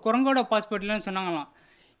வந்துக்கிற ஒரு குரங்கோட பாஸ்போர்ட்லன்னு சொன்னாங்களாம்.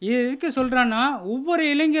 இது எதுக்கு சொல்கிறான்னா, ஒவ்வொரு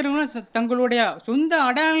இளைஞர்களும் தங்களுடைய சொந்த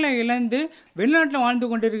அடையாளங்களை இழந்து வெளிநாட்டில் வாழ்ந்து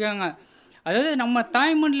கொண்டு இருக்காங்க. அதாவது நம்ம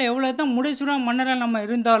தாய்மண்ணில் எவ்வளோ தான் முடிசூரா மன்னரால் நம்ம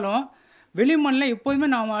இருந்தாலும் வெளிமண்ணில் எப்போதுமே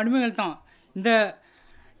நாம் அடிமைகள் தான். இந்த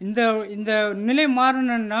இந்த நிலை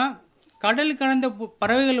மாறணுன்னா கடல் கடந்த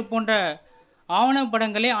பறவைகள் போன்ற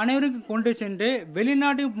ஆவணப்படங்களை அனைவருக்கும் கொண்டு சென்று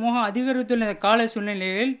வெளிநாட்டு மோகம் அதிகரித்துள்ள இந்த கால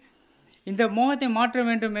சூழ்நிலையில் இந்த மோகத்தை மாற்ற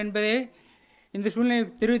வேண்டும் என்பதை இந்த சூழ்நிலையை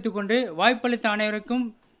தெரிவித்துக்கொண்டு வாய்ப்பளித்த அனைவருக்கும்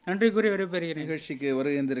நன்றி கூறி விடைபெறுகிறேன். நிகழ்ச்சிக்கு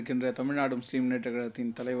வருகின்றிருக்கின்ற தமிழ்நாடு முஸ்லீம் முன்னேற்ற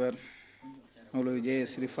கழகத்தின் தலைவர் மௌலவி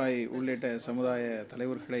ஜே.எஸ். ரிஃபாய் உள்ளிட்ட சமுதாய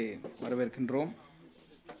தலைவர்களை வரவேற்கின்றோம்.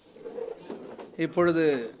 இப்பொழுது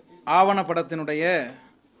ஆவணப்படத்தினுடைய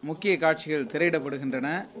முக்கிய காட்சிகள் திரையிடப்படுகின்றன.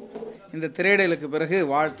 இந்த திரையிடலுக்கு பிறகு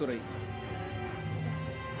வாழ்த்துரை.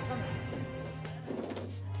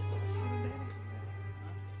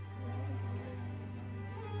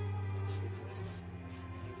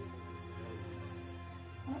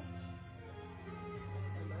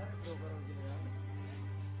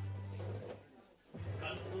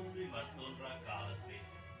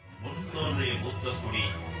 முன்தோன்றிய மூத்த குடி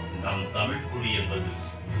நம் தமிழ் குடி என்பது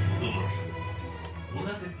புதுமொழி.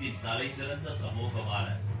 உலகத்தின் தலை சிறந்த சமூகமான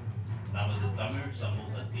நமது தமிழ்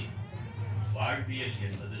சமூகத்தின் வாழ்வியல்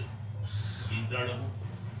என்பது இன்றளவும்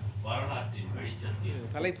வரலாற்றின் வெளிச்சத்தில்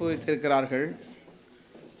தலைப்பு வைத்திருக்கிறார்கள்.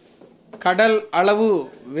 கடல் அளவு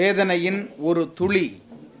வேதனையின் ஒரு துளி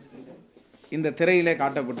இந்த திரையிலே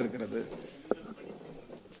காட்டப்பட்டிருக்கிறது.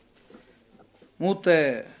 மூத்த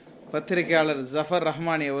பத்திரிகையாளர் ஜஃபர்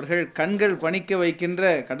ரஹ்மானி அவர்கள் கண்கள் பணிக்க வைக்கின்ற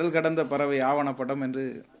கடல் கடந்த பறவை ஆவணப்படம் என்று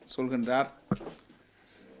சொல்கின்றார்.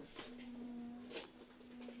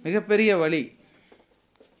 மிகப்பெரிய வழி.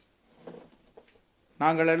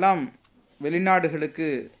 நாங்கள் எல்லாம் வெளிநாடுகளுக்கு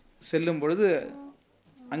செல்லும் பொழுது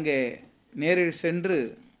அங்கே நேரில் சென்று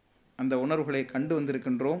அந்த உணர்வுகளை கண்டு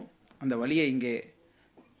வந்திருக்கின்றோம். அந்த வழியை இங்கே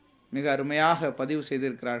மிக அருமையாக பதிவு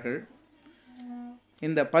செய்திருக்கிறார்கள்.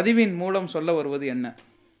 இந்த பதிவின் மூலம் சொல்ல வருவது என்ன?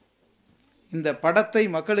 இந்த படத்தை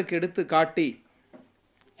மக்களுக்கு எடுத்து காட்டி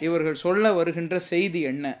இவர்கள் சொல்ல வருகின்ற செய்தி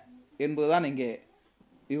என்ன என்பதுதான் இங்கே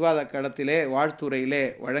விவாத களத்திலே வாழ்த்துறையிலே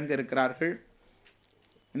வழங்க இருக்கிறார்கள்.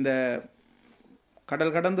 இந்த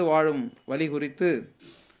கடல் கடந்து வாழும் வழி குறித்து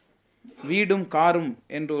வீடும் காரும்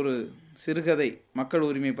என்ற ஒரு சிறுகதை மக்கள்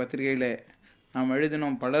உரிமை பத்திரிகையில் நாம்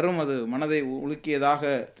எழுதினோம். பலரும் அது மனதை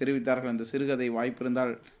உலுக்கியதாக தெரிவித்தார்கள். அந்த சிறுகதை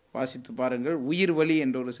வாய்ப்பிருந்தால் வாசித்து பாருங்கள். உயிர் வலி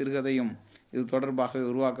என்ற ஒரு சிறுகதையும் இது தொடர்பாக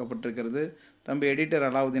உருவாக்கப்பட்டிருக்கிறது. தம்பி எடிட்டர்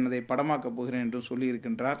அலாவுதீன் அதை படமாக்கப் போகிறேன் என்று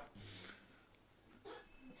சொல்லியிருக்கின்றார்.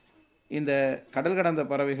 இந்த கடல் கடந்த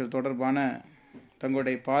பறவைகள் தொடர்பான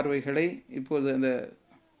தங்களுடைய பார்வைகளை இப்போது அந்த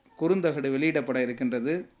குறுந்தகடு வெளியிடப்பட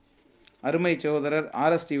இருக்கின்றது. அருமை சகோதரர்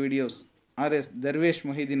RST வீடியோஸ் RS தர்வேஷ்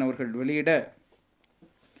முஹிதீன் அவர்கள் வெளியிட,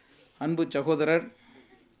 அன்பு சகோதரர்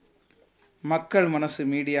மக்கள் மனசு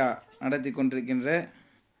மீடியா நடத்தி கொண்டிருக்கின்ற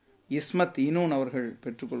இஸ்மத் இனூன் அவர்கள்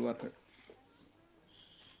பெற்றுக்கொள்வார்கள்.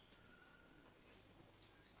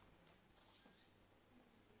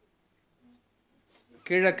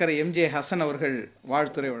 கீழக்கரை எம்ஜே ஹசன் அவர்கள்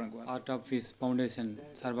வாழ்த்துரை வழங்குவார். ஆர்ட் ஆஃப் பீஸ் ஃபவுண்டேஷன்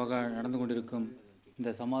சார்பாக நடந்து கொண்டிருக்கும்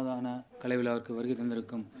இந்த சமாதான கலை விழாவிற்கு வருகை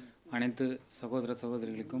தந்திருக்கும் அனைத்து சகோதர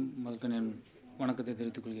சகோதரிகளுக்கும் முதல்ல நான் வணக்கத்தை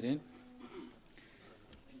தெரிவித்துக் கொள்கிறேன்.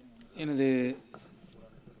 எனது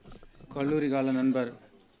கல்லூரி கால நண்பர்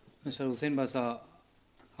மிஸ்டர் ஹுசைன் பாஷா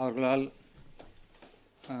அவர்களால்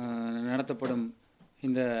நடத்தப்படும்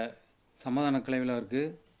இந்த சமாதான கலை விழாவிற்கு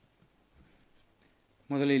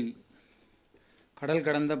முதலில் கடல்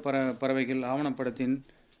கடந்த பறவைகள் ஆவணப்படத்தின்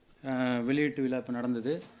வெளியீட்டு விழா இப்போ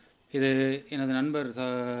நடந்தது. இது எனது நண்பர்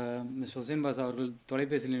மிஸ்டர் ஹுசைன் பாஷா அவர்கள்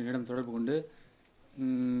தொலைபேசியில் என்னிடம் தொடர்பு கொண்டு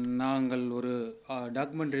நாங்கள் ஒரு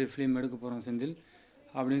டாக்குமெண்ட்ரி ஃபிலிம் எடுக்க போகிறோம் செந்தில்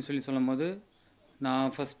அப்படின்னு சொல்லும் போது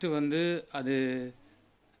நான் ஃபஸ்ட்டு வந்து அது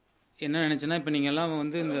என்ன நினச்சேன்னா, இப்போ நீங்கள் எல்லாம்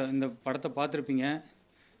வந்து இந்த படத்தை பார்த்துருப்பீங்க,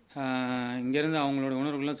 இங்கேருந்து அவங்களோட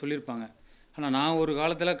உணர்வுகள்லாம் சொல்லியிருப்பாங்க. ஆனால் நான் ஒரு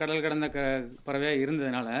காலத்தில் கடல் கடந்த பறவையாக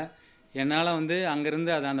இருந்ததுனால என்னால் வந்து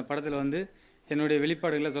அங்கேருந்து அந்த படத்தில் வந்து என்னுடைய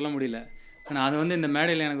வெளிப்பாடுகளை சொல்ல முடியல. ஆனால் அது வந்து இந்த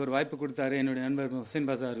மேடையில் எனக்கு ஒரு வாய்ப்பு கொடுத்தாரு என்னுடைய நண்பர் ஹுசைன்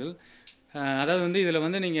பாஷா அவர்கள். அதாவது வந்து இதில்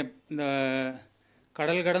வந்து நீங்கள் இந்த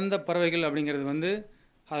கடல் கடந்த பறவைகள் அப்படிங்கிறது வந்து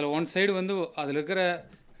அதில் ஒன் சைடு வந்து அதில் இருக்கிற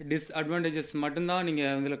டிஸ்அட்வான்டேஜஸ் மட்டும்தான்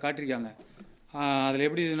நீங்கள் இதில் காட்டியிருக்காங்க. அதில்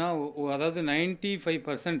எப்படி இதுன்னா, அதாவது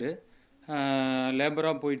 95%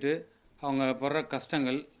 லேபராக போயிட்டு அவங்க படுற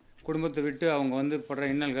கஷ்டங்கள், குடும்பத்தை விட்டு அவங்க வந்து படுற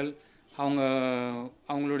இன்னல்கள்,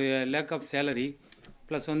 அவங்களுடைய லேக் ஆஃப் சேலரி,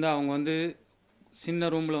 ப்ளஸ் வந்து அவங்க வந்து சின்ன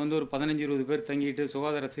ரூமில் வந்து ஒரு 15-20 பேர் தங்கிட்டு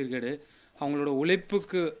சுகாதார சீர்கேடு, அவங்களோட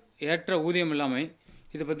உழைப்புக்கு ஏற்ற ஊதியம் இல்லாமல்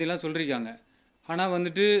இதை பற்றிலாம் சொல்லியிருக்காங்க. ஆனால்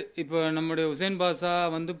வந்துட்டு இப்போ நம்முடைய ஹுசைன் பாஷா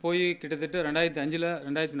வந்து போய் கிட்டத்தட்ட 2005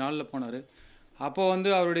 2004 போனார். அப்போ வந்து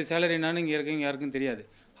அவருடைய சேலரி என்னன்னு இங்கே இருக்கவங்க யாருக்கும் தெரியாது.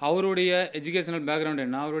 அவருடைய எஜுகேஷனல் பேக்ரவுண்ட்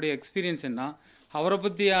என்ன, அவருடைய எக்ஸ்பீரியன்ஸ் என்ன, அவரை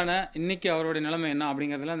பற்றியான இன்றைக்கி அவருடைய நிலைமை என்ன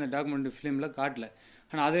அப்படிங்கிறதுலாம் அந்த டாக்குமெண்ட்ரி ஃபிலிமில் காட்டல.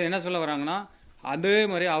 ஆனால் அது என்ன சொல்ல வராங்கன்னா, அதே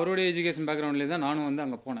மாதிரி அவருடைய எஜுகேஷன் பேக்ரவுண்ட்லேயே தான் நானும் வந்து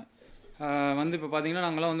அங்கே போனேன். வந்து இப்போ பார்த்தீங்கன்னா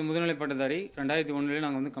நாங்களாம் வந்து முதுநிலை பட்டதாரி 2001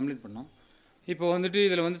 நாங்கள் வந்து கம்ப்ளீட் பண்ணோம். இப்போ வந்துட்டு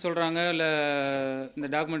இதில் வந்து சொல்கிறாங்க, இல்லை இந்த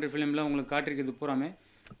டாக்குமெண்ட்ரி ஃபிலிமில் உங்களுக்கு காட்டிருக்கிறது பூராமே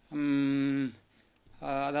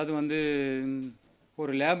அதாவது வந்து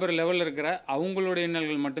ஒரு லேபர் லெவலில் இருக்கிற அவங்களுடைய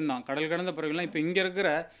இன்னல்கள் மட்டும்தான். கடல் கடந்த பிறகுலாம் இப்போ இங்கே இருக்கிற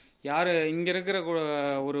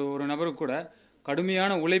ஒரு நபருக்கு கூட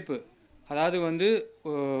கடுமையான உழைப்பு, அதாவது வந்து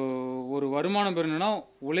ஒரு வருமானம் பெறணும்னா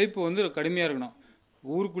உழைப்பு வந்து கடுமையாக இருக்கணும்.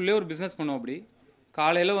 ஊருக்குள்ளே ஒரு பிஸ்னஸ் பண்ணுவோம். அப்படி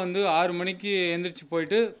காலையில் வந்து 6 மணிக்கு எழுந்திரிச்சு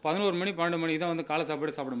போயிட்டு 11 மணி 12 மணிக்கு தான் வந்து காலை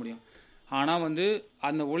சாப்பிட முடியும். ஆனால் வந்து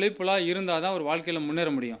அந்த உழைப்புலாம் இருந்தால் தான் ஒரு வாழ்க்கையில் முன்னேற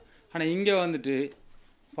முடியும். ஆனால் இங்கே வந்துட்டு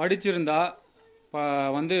படிச்சிருந்தா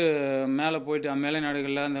வந்து மேலே போயிட்டு மேலை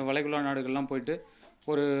நாடுகளில் அந்த வளைகுடா நாடுகள்லாம் போயிட்டு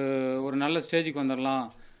ஒரு நல்ல ஸ்டேஜுக்கு வந்துடலாம்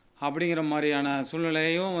அப்படிங்கிற மாதிரியான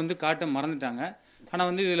சூழ்நிலையும் வந்து காட்ட மறந்துட்டாங்க. ஆனால்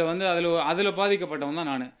வந்து இதில் வந்து அதில் பாதிக்கப்பட்டவன்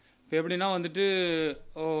தான் நான். இப்போ எப்படின்னா வந்துட்டு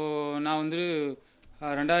நான் வந்து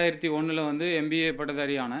 2001 வந்து MBA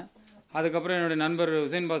பட்டதாரி ஆனேன். அதுக்கப்புறம் என்னுடைய நண்பர்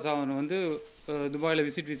ஹுசைன் பாஷா அவர் வந்து துபாயில்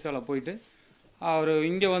விசிட் விசாவில் போயிட்டு அவர்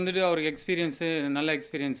இங்கே வந்துட்டு அவருக்கு நல்ல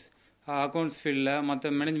எக்ஸ்பீரியன்ஸ் அக்கௌண்ட்ஸ் ஃபீல்டில் மற்ற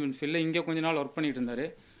மேனேஜ்மெண்ட் ஃபீல்டில் இங்கே கொஞ்ச நாள் ஒர்க் பண்ணிகிட்டு இருந்தார்.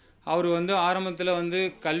 அவர் வந்து ஆரம்பத்தில் வந்து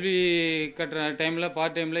கல்வி கட்டுற டைமில்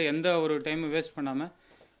பார்ட் டைமில் எந்த ஒரு டைமும் வேஸ்ட் பண்ணாமல்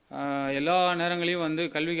எல்லா நேரங்களையும் வந்து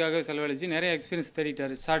கல்விக்காக செலவழித்து நிறைய experience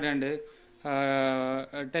தேடிட்டார். Short hand,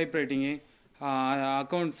 type writing,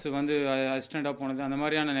 accounts வந்து அசிஸ்டண்ட்டாக போனது, அந்த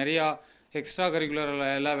மாதிரியான நிறையா எக்ஸ்ட்ரா கரிக்குலர்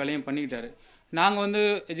எல்லா வேலையும் பண்ணிக்கிட்டார். நாங்கள் வந்து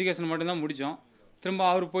எஜுகேஷன் மட்டும்தான் முடித்தோம். திரும்ப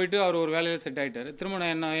அவர் போயிட்டு அவர் ஒரு வேலையில் செட் ஆகிட்டார். திரும்ப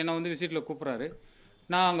என்னை வந்து விசிட்டில் கூப்பிட்றாரு.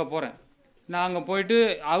 நான் அங்கே போகிறேன். நான் அங்கே போயிட்டு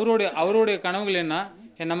அவருடைய கனவுகள்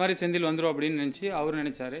என்ன மாதிரி செந்தில் வந்துடும் அப்படின்னு அவர்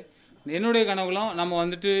நினச்சார். என்னுடைய கனவுகளும் நம்ம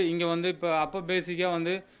வந்துட்டு இங்கே வந்து அப்போ பேசிக்காக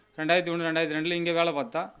வந்து 2001 2002 இங்கே வேலை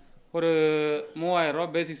பார்த்தா ஒரு 3000 ரூபா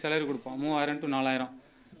பேசிக் சேலரி கொடுப்போம். 3000 to 4000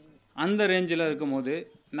 அந்த ரேஞ்சில் இருக்கும்போது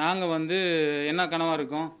நாங்கள் வந்து என்ன கனவாக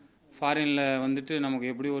இருக்கோம், ஃபாரினில் வந்துட்டு நமக்கு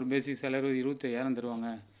எப்படி ஒரு பேசிக் சேலரி 25,000 தருவாங்க,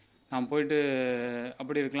 நான் போயிட்டு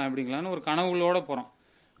அப்படி இருக்கலாம் இப்படிங்களான்னு ஒரு கனவுகளோடு போகிறோம்.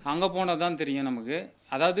 அங்கே போனால் தான் தெரியும் நமக்கு.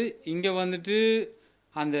 அதாவது இங்கே வந்துட்டு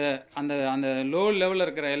அந்த அந்த அந்த லோ லெவலில்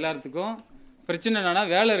இருக்கிற எல்லாத்துக்கும் பிரச்சனை என்னென்னா,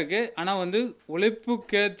 வேலை இருக்குது ஆனால் வந்து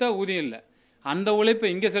உழைப்புக்கேற்ற ஊதியம் இல்லை. அந்த உழைப்பை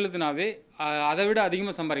இங்கே செலுத்தினாவே அதை விட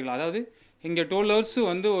அதிகமாக சம்பாதிக்கலாம். அதாவது இங்கே 12 hours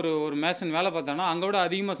வந்து ஒரு மேசன் வேலை பார்த்தானா அங்கே விட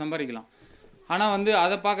அதிகமாக சம்பாதிக்கலாம். ஆனால் வந்து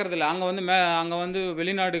அதை பார்க்குறதில்ல. அங்கே வந்து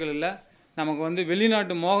வெளிநாடுகளில் நமக்கு வந்து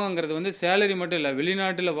வெளிநாட்டு மோகங்கிறது வந்து சேலரி மட்டும் இல்லை,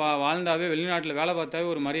 வெளிநாட்டில் வாழ்ந்தாவே வெளிநாட்டில் வேலை பார்த்தாவே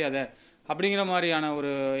ஒரு மரியாதை அப்படிங்கிற மாதிரியான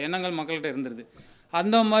ஒரு எண்ணங்கள் மக்கள்கிட்ட இருந்துருது.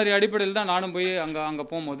 அந்த மாதிரி அடிப்படையில் தான் நானும் போய் அங்கே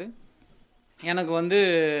போகும்போது எனக்கு வந்து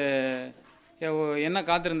என்ன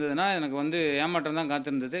காத்திருந்ததுன்னா எனக்கு வந்து ஏமாற்றம் தான்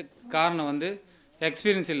காத்திருந்தது. காரணம் வந்து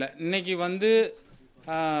எக்ஸ்பீரியன்ஸ் இல்லை. இன்றைக்கி வந்து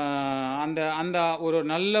அந்த அந்த ஒரு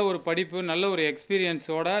நல்ல ஒரு படிப்பு, நல்ல ஒரு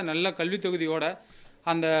எக்ஸ்பீரியன்ஸோட, நல்ல கல்வி தொகுதியோட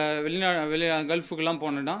அந்த கல்ஃபுக்கெல்லாம்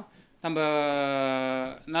போனோன்னா நம்ம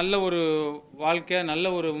நல்ல ஒரு வாழ்க்கை, நல்ல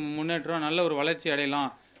ஒரு முன்னேற்றம், நல்ல ஒரு வளர்ச்சி அடையலாம்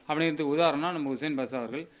அப்படிங்கிறதுக்கு உதாரணம் நம்ம ஹுசைன் பாஷா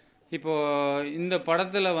அவர்கள். இப்போது இந்த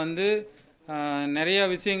படத்தில் வந்து நிறைய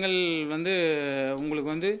விஷயங்கள் வந்து உங்களுக்கு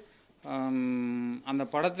வந்து அந்த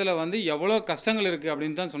படத்தில் வந்து எவ்வளோ கஷ்டங்கள் இருக்குது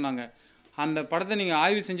அப்படின்னு தான் சொன்னாங்க. அந்த படத்தை நீங்கள்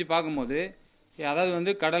ஆய்வு செஞ்சு பார்க்கும்போது, அதாவது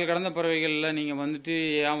வந்து கடல் கடந்த பறவைகளில் நீங்கள் வந்துட்டு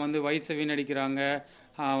ஏன் வந்து வயசை வீணடிக்கிறாங்க,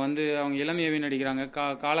 வந்து அவங்க இளமையை வீணடிக்கிறாங்க,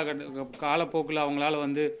 காலப்போக்கில் அவங்களால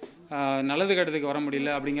வந்து நல்லது கெட்டதுக்கு வர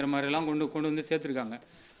முடியல அப்படிங்கிற மாதிரிலாம் கொண்டு வந்து சேர்த்துருக்காங்க.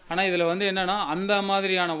 ஆனால் இதில் வந்து என்னென்னா, அந்த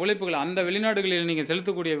மாதிரியான உழைப்புகளை, அந்த வெளிநாடுகளில் நீங்கள்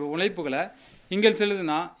செலுத்தக்கூடிய உழைப்புகளை இங்கே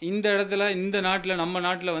செலுத்தினா, இந்த இடத்துல, இந்த நாட்டில், நம்ம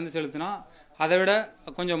நாட்டில் வந்து செலுத்தினா அதை விட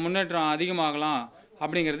கொஞ்சம் முன்னேற்றம் அதிகமாகலாம்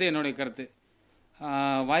அப்படிங்கிறது என்னுடைய கருத்து.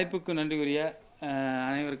 வாய்ப்புக்கு நன்றிக்குரிய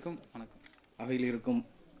அனைவருக்கும் வணக்கம். அவையில் இருக்கும்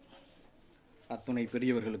அத்துணை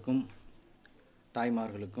பெரியவர்களுக்கும்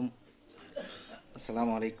தாய்மார்களுக்கும்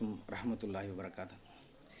அஸ்ஸலாமு அலைக்கும் ரஹ்மத்துல்லாஹி வபரகாத்துஹு.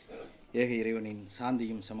 ஏக இறைவனின்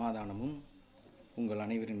சாந்தியும் சமாதானமும் உங்கள்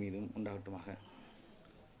அனைவரின் மீதும் உண்டாகட்டுமாக.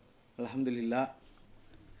 அல்ஹம்துலில்லாஹ்.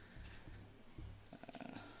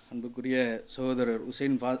 அன்புக்குரிய சகோதரர்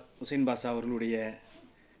ஹுசைன் பாஷா அவர்களுடைய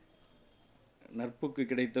நற்புக்கு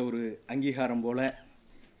கிடைத்த ஒரு அங்கீகாரம் போல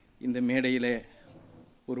இந்த மேடையில்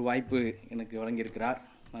ஒரு வாய்ப்பு எனக்கு வழங்கியிருக்கிறார்.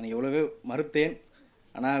 நான் எவ்வளவோ மறுத்தேன்,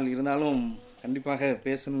 ஆனால் இருந்தாலும் கண்டிப்பாக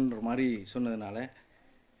பேசணுன்ற மாதிரி சொன்னதுனால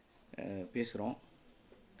பேசுகிறோம்.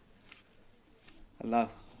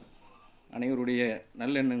 அல்லாஹ் அனைவருடைய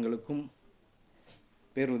நல்லெண்ணங்களுக்கும்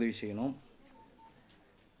பேருதவி செய்யணும்.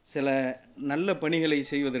 சில நல்ல பணிகளை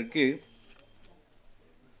செய்வதற்கு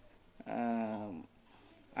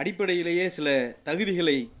அடிப்படையிலேயே சில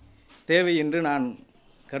தகுதிகளை தேவை என்று நான்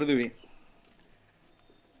கருதுவேன்.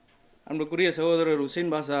 அன்புக்குரிய சகோதரர்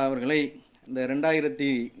ஹுசைன் பாஷா அவர்களை இந்த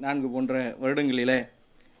 2004 போன்ற வருடங்களில்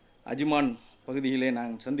அஜ்மான் பகுதியிலே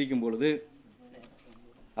நான் சந்திக்கும் பொழுது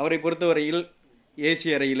அவரை பொறுத்தவரையில் ஏசி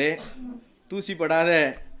அறையிலே தூசிப்படாத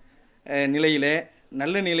நிலையிலே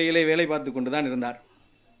நல்ல நிலையிலே வேலை பார்த்து கொண்டு தான் இருந்தார்.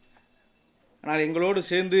 ஆனால் எங்களோடு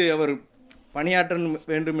சேர்ந்து அவர் பணியாற்ற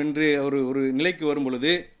வேண்டும் என்று அவர் ஒரு நிலைக்கு வரும்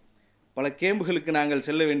பொழுது பல கேம்புகளுக்கு நாங்கள்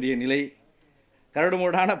செல்ல வேண்டிய நிலை,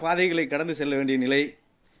 கரடுமுரடான பாதைகளை கடந்து செல்ல வேண்டிய நிலை,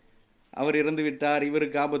 அவர் இறந்து விட்டார்,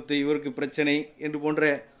 இவருக்கு ஆபத்து, இவருக்கு பிரச்சனை என்று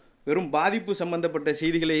போன்ற வெறும் பாதிப்பு சம்பந்தப்பட்ட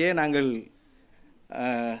செய்திகளையே நாங்கள்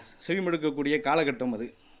செவிமடுக்கக்கூடிய காலகட்டம் அது.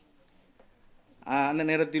 அந்த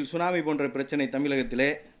நேரத்தில் சுனாமி போன்ற பிரச்சனை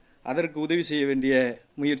தமிழகத்திலே, அதற்கு உதவி செய்ய வேண்டிய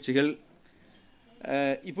முயற்சிகள்,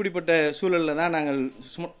 இப்படிப்பட்ட சூழலில் தான் நாங்கள்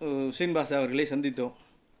ஹுசைன் பாஷா அவர்களை சந்தித்தோம்.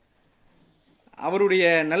 அவருடைய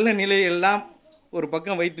நல்ல நிலையெல்லாம் ஒரு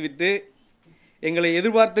பக்கம் வைத்துவிட்டு எங்களை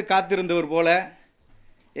எதிர்பார்த்து காத்திருந்தவர் போல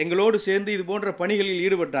எங்களோடு சேர்ந்து இது போன்ற பணிகளில்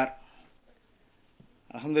ஈடுபட்டார்.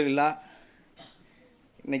 அல்ஹம்துலில்லாஹ்.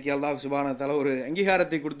 இன்னைக்கு அல்லாஹ் சுப்ஹானஹு வ தஆலா ஒரு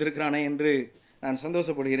அங்கீகாரத்தை கொடுத்திருக்கிறானே என்று நான்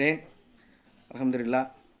சந்தோஷப்படுகிறேன். அல்ஹம்துலில்லாஹ்.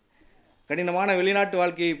 கடினமான வெளிநாட்டு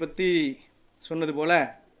வாழ்க்கையை பற்றி சொன்னது போல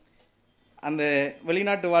அந்த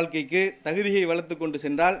வெளிநாட்டு வாழ்க்கைக்கு தகுதியை வளர்த்து கொண்டு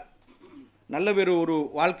சென்றால் நல்ல ஒரு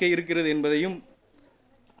வாழ்க்கை இருக்கிறது என்பதையும்,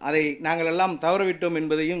 அதை நாங்கள் எல்லாம் தவறவிட்டோம்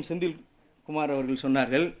என்பதையும் செந்தில் குமார் அவர்கள்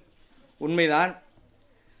சொன்னார்கள். உண்மைதான்.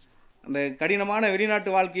 அந்த கடினமான வெளிநாட்டு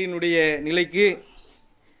வாழ்க்கையினுடைய நிலைக்கு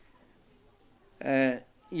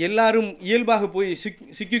எல்லாரும் இயல்பாக போய்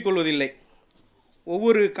சிக்கிக்கொள்வதில்லை.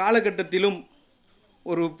 ஒவ்வொரு காலகட்டத்திலும்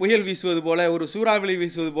ஒரு புயல் வீசுவது போல, ஒரு சூறாவளி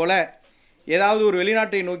வீசுவது போல ஏதாவது ஒரு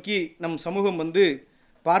வெளிநாட்டை நோக்கி நம் சமூகம் வந்து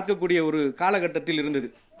பார்க்கக்கூடிய ஒரு காலகட்டத்தில் இருந்தது.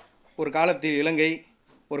 ஒரு காலத்தில் இலங்கை,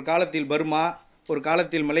 ஒரு காலத்தில் பர்மா, ஒரு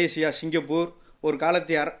காலத்தில் மலேசியா, சிங்கப்பூர், ஒரு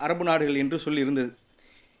காலத்தில் அரபு நாடுகள் என்று சொல்லி இருந்தது.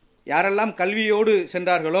 யாரெல்லாம் கல்வியோடு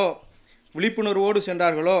சென்றார்களோ, விழிப்புணர்வோடு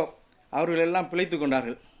சென்றார்களோ, அவர்கள் எல்லாம் பிழைத்து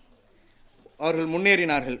கொண்டார்கள், அவர்கள்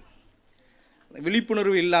முன்னேறினார்கள்.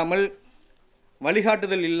 விழிப்புணர்வு இல்லாமல்,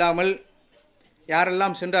 வழிகாட்டுதல் இல்லாமல்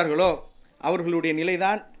யாரெல்லாம் சென்றார்களோ அவர்களுடைய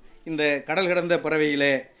நிலைதான் இந்த கடல் கடந்த பறவையிலே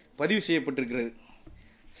பதிவு செய்யப்பட்டிருக்கிறது.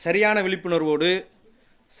 சரியான விழிப்புணர்வோடு,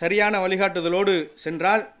 சரியான வழிகாட்டுதலோடு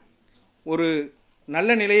சென்றால் ஒரு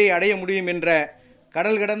நல்ல நிலையை அடைய முடியும் என்ற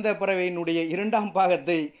கடல் கடந்த பறவையினுடைய 2ஆம்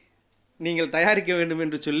பாகத்தை நீங்கள் தயாரிக்க வேண்டும்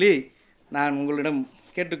என்று சொல்லி நான் உங்களிடம்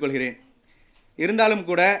கேட்டுக்கொள்கிறேன். இருந்தாலும்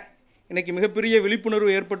கூட இன்றைக்கி மிகப்பெரிய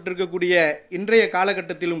விழிப்புணர்வு ஏற்பட்டிருக்கக்கூடிய இன்றைய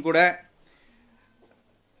காலகட்டத்திலும் கூட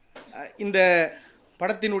இந்த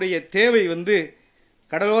படத்தினுடைய தேவை வந்து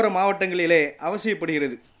கடலோர மாவட்டங்களிலே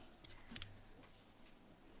அவசியப்படுகிறது.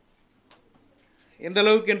 எந்த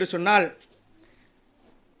அளவுக்கு என்று சொன்னால்,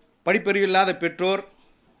 படிப்பறிவில்லாத பெற்றோர்,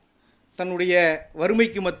 தன்னுடைய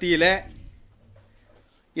வறுமைக்கு மத்தியில்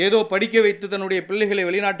ஏதோ படிக்க வைத்து தன்னுடைய பிள்ளைகளை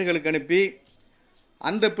வெளிநாட்டுகளுக்கு அனுப்பி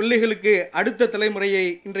அந்த பிள்ளைகளுக்கு அடுத்த தலைமுறையை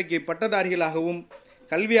இன்றைக்கு பட்டதாரிகளாகவும்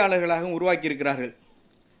கல்வியாளர்களாகவும் உருவாக்கியிருக்கிறார்கள்.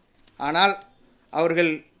 ஆனால்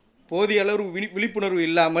அவர்கள் போதிய அளவு விழிப்புணர்வு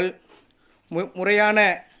இல்லாமல் முறையான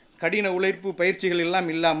கடின உழைப்பு பயிற்சிகள் எல்லாம்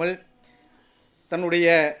இல்லாமல் தன்னுடைய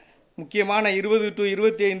முக்கியமான 20 to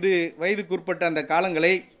 25 வயதுக்குட்பட்ட அந்த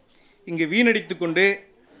காலங்களை இங்கு வீணடித்து கொண்டு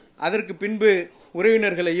அதற்கு பின்பு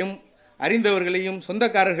உறவினர்களையும் அறிந்தவர்களையும்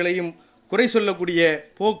சொந்தக்காரர்களையும் குறை சொல்லக்கூடிய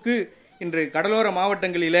போக்கு இன்று கடலோர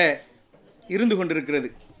மாவட்டங்களில் இருந்து கொண்டிருக்கிறது.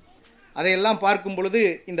 அதையெல்லாம் பார்க்கும் பொழுது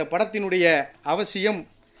இந்த படத்தினுடைய அவசியம்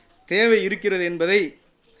தேவை இருக்கிறது என்பதை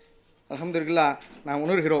அல்ஹம்துலில்லாஹ் நாம்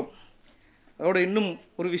உணர்கிறோம். அதோடு இன்னும்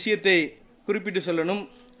ஒரு விஷயத்தை குறிப்பிட்டு சொல்லணும்.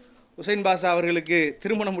 ஹுசைன் பாஷா அவர்களுக்கு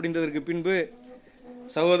திருமணம் முடிந்ததற்கு பின்பு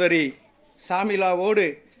சகோதரி சாமிலாவோடு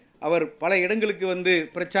அவர் பல இடங்களுக்கு வந்து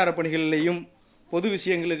பிரச்சார பணிகளிலேயும் பொது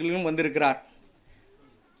விஷயங்களிலும் வந்திருக்கிறார்.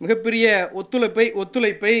 மிகப்பெரிய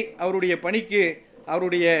ஒத்துழைப்பை அவருடைய பணிக்கு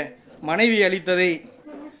அவருடைய மனைவி அளித்ததை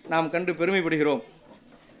நாம் கண்டு பெருமைப்படுகிறோம்.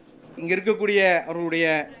 இங்கே இருக்கக்கூடிய அவருடைய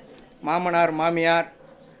மாமனார் மாமியார்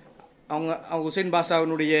அவங்க ஹுசைன்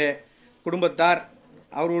பாஷாவினுடைய குடும்பத்தார்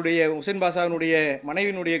அவருடைய ஹுசைன் பாஷாவினுடைய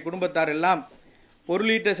மனைவியினுடைய குடும்பத்தார் எல்லாம்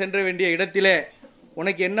பொருளீட்ட சென்ற வேண்டிய இடத்திலே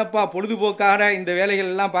உனக்கு என்னப்பா பொழுதுபோக்கான இந்த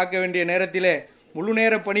வேலைகள் எல்லாம் பார்க்க வேண்டிய நேரத்தில் முழு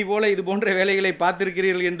நேர பணி போல இது போன்ற வேலைகளை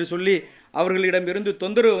பார்த்திருக்கிறீர்கள் என்று சொல்லி அவர்களிடமிருந்து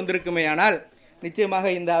தொந்தரவு வந்திருக்குமே. ஆனால்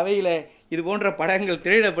நிச்சயமாக இந்த அவையில் இது போன்ற படங்கள்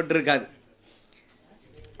திரையிடப்பட்டிருக்காது.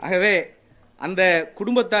 ஆகவே அந்த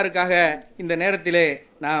குடும்பத்தாருக்காக இந்த நேரத்திலே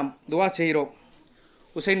நாம் துவா செய்கிறோம்.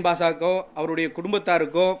 ஹுசைன் பாஷாக்கோ அவருடைய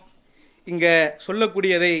குடும்பத்தாருக்கோ இங்கே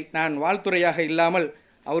சொல்லக்கூடியதை நான் வாழ்த்துறையாக இல்லாமல்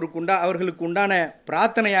அவர்களுக்கு உண்டான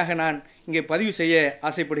பிரார்த்தனையாக நான் இங்கே பதிவு செய்ய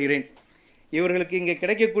ஆசைப்படுகிறேன். இவர்களுக்கு இங்கே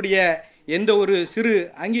கிடைக்கக்கூடிய எந்த ஒரு சிறு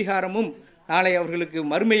அங்கீகாரமும் நாளை அவர்களுக்கு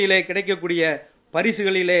மறுமையிலே கிடைக்கக்கூடிய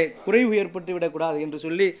பரிசுகளிலே குறைவு ஏற்பட்டு விடக்கூடாது என்று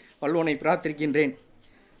சொல்லி வல்லோனை பிரார்த்திக்கின்றேன்.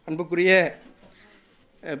 அன்புக்குரிய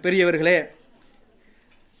பெரியவர்களே,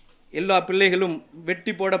 எல்லா பிள்ளைகளும்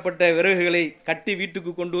வெட்டி போடப்பட்ட விறகுகளை கட்டி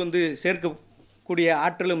வீட்டுக்கு கொண்டு வந்து சேர்க்கக்கூடிய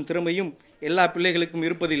ஆற்றலும் திறமையும் எல்லா பிள்ளைகளுக்கும்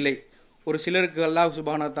இருப்பதில்லை. ஒரு சிலருக்கு அல்லாஹ்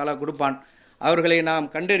சுப்ஹானஹு வ தஆலா கொடுப்பான். அவர்களை நாம்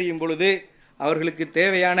கண்டறியும் பொழுது அவர்களுக்கு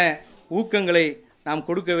தேவையான ஊக்கங்களை நாம்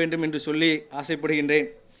கொடுக்க வேண்டும் என்று சொல்லி ஆசைப்படுகின்றேன்.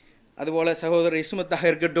 அதுபோல் சகோதரர் இஸ்மத்தாக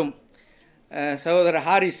இருக்கட்டும், சகோதரர்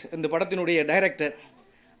ஹாரிஸ் இந்த படத்தினுடைய டைரக்டர்,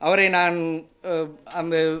 அவரை நான்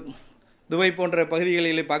அந்த துபாய் போன்ற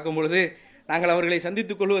பகுதிகளில் பார்க்கும் பொழுது நாங்கள் அவர்களை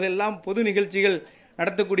சந்தித்துக் கொள்வதெல்லாம் பொது நிகழ்ச்சிகள்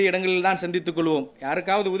நடத்தக்கூடிய இடங்களில் தான் சந்தித்துக் கொள்வோம்.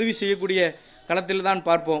 யாருக்காவது உதவி செய்யக்கூடிய களத்தில் தான்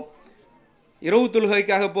பார்ப்போம். இரவு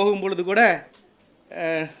தொழுகைக்காக போகும் பொழுது கூட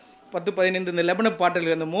 10-15 இந்த லெபனப்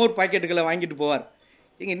பாட்டில் அந்த மோர் பாக்கெட்டுகளை வாங்கிட்டு போவார்.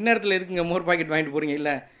 இங்கே இந்நேரத்தில் எதுக்குங்க மோர் பாக்கெட் வாங்கிட்டு போகிறீங்க?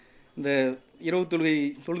 இல்லை, இந்த இரவு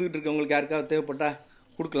தொழுதுகிட்டு இருக்கவங்களுக்கு யாருக்காவது தேவைப்பட்டால்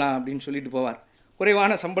கொடுக்கலாம் அப்படின்னு சொல்லிட்டு போவார்.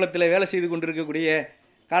 குறைவான சம்பளத்தில் வேலை செய்து கொண்டிருக்கக்கூடிய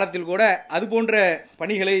காலத்தில் கூட அது போன்ற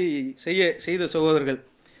பணிகளை செய்த சகோதரர்கள்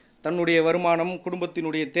தன்னுடைய வருமானம்,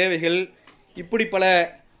 குடும்பத்தினுடைய தேவைகள், இப்படி பல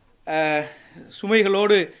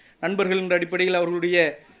சுமைகளோடு நண்பர்கள் என்ற அடிப்படையில் அவர்களுடைய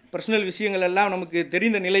பர்சனல் விஷயங்கள் எல்லாம் நமக்கு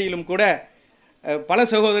தெரிந்த நிலையிலும் கூட பல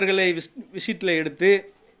சகோதரர்களை விசிட்டில் எடுத்து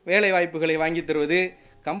வேலை வாய்ப்புகளை வாங்கி தருவது,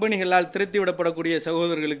 கம்பெனிகளால் திரட்டி விடப்படக்கூடிய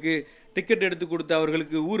சகோதரர்களுக்கு டிக்கெட் எடுத்து கொடுத்து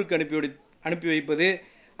அவர்களுக்கு ஊருக்கு அனுப்பி வைப்பது,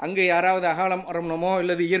 அங்கே யாராவது அகால மரணமோ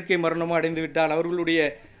அல்லது இயற்கை மரணமோ அடைந்து விட்டால் அவர்களுடைய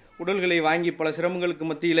உடல்களை வாங்கி பல சிரமங்களுக்கு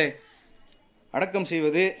மத்தியில் அடக்கம்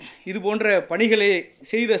செய்வது, இது போன்ற பணிகளை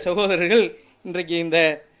செய்த சகோதரர்கள் இன்றைக்கு இந்த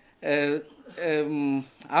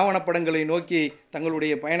ஆவணப்படங்களை நோக்கி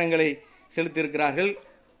தங்களுடைய பயணங்களை செலுத்தியிருக்கிறார்கள்.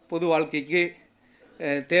 பொது வாழ்க்கைக்கு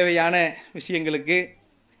தேவையான விஷயங்களுக்கு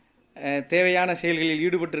தேவையான செயல்களில்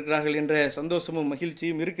ஈடுபட்டிருக்கிறார்கள் என்ற சந்தோஷமும்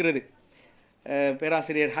மகிழ்ச்சியும் இருக்கிறது.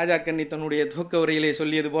 பேராசிரியர் ஹாஜா கண்ணி தன்னுடைய துவக்க உரையிலே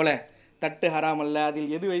சொல்லியது போல, தட்டு ஹராம் அல்ல,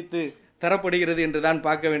 அதில் எது வைத்து தரப்படுகிறது என்று தான்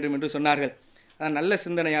பார்க்க வேண்டும் என்று சொன்னார்கள். நல்ல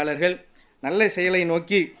சிந்தனையாளர்கள் நல்ல செயலை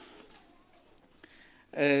நோக்கி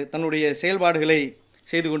தன்னுடைய செயல்பாடுகளை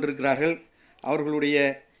செய்து கொண்டிருக்கிறார்கள். அவர்களுடைய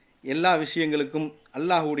எல்லா விஷயங்களுக்கும்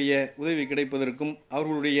அல்லாஹ்வுடைய உதவி கிடைப்பதற்கும்,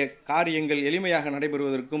 அவர்களுடைய காரியங்கள் எளிமையாக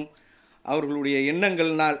நடைபெறுவதற்கும், அவர்களுடைய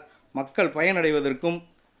எண்ணங்களினால் மக்கள் பயனடைவதற்கும்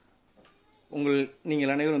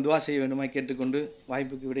நீங்கள் அனைவரும் துவா செய்ய வேண்டுமா கேட்டுக்கொண்டு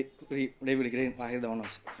வாய்ப்புக்கு விடைபெறுகிறேன்.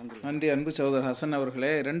 நன்றி அன்பு சகோதரர் ஹசன்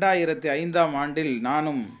அவர்களே. 2005ஆம் ஆண்டில்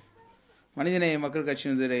நானும் மனிதநேய மக்கள்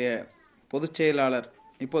கட்சியினுடைய பொதுச் செயலாளர்,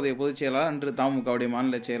 இப்போதைய பொதுச் செயலாளர், அன்று தமுகவுடைய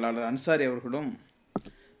மாநில செயலாளர் அன்சாரி அவர்களும்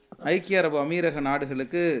ஐக்கிய அரபு அமீரக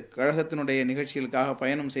நாடுகளுக்கு கழகத்தினுடைய நிகழ்ச்சிகளுக்காக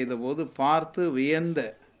பயணம் செய்தபோது பார்த்து வியந்த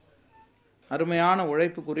அருமையான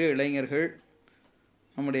உழைப்புக்குரிய இளைஞர்கள்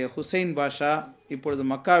நம்முடைய ஹுசைன் பாஷா, இப்பொழுது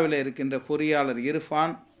மக்காவில் இருக்கின்ற பொறியாளர்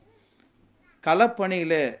இர்ஃபான்,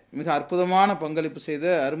 களப்பணியில் மிக அற்புதமான பங்களிப்பு செய்த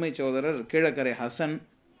அருமை சகோதரர் கீழக்கரை ஹசன்,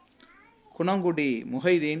 குணங்குடி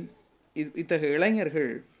முஹைதீன், இத்தகைய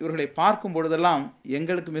இளைஞர்கள், இவர்களை பார்க்கும் பொழுதெல்லாம்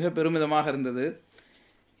எங்களுக்கு மிக பெருமிதமாக இருந்தது.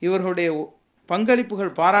 இவர்களுடைய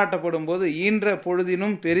பங்களிப்புகள் பாராட்டப்படும் போது ஈன்ற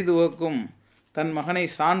பொழுதினும் பெரிதுவக்கும் தன் மகனை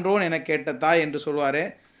சான்றோன் என கேட்ட தாய் என்று சொல்வாரே,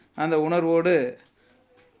 அந்த உணர்வோடு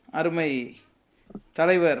அருமை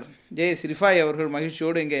தலைவர் ஜே.எஸ். ரிஃபாய் அவர்கள்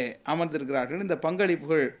மகிழ்ச்சியோடு இங்கே அமர்ந்திருக்கிறார்கள். இந்த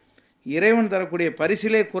பங்களிப்புகள் இறைவன் தரக்கூடிய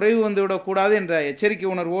பரிசிலே குறைவு வந்துவிடக்கூடாது என்ற எச்சரிக்கை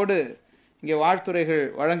உணர்வோடு இங்கே வாழ்த்துறைகள்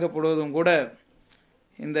வழங்கப்படுவதும் கூட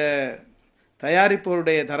இந்த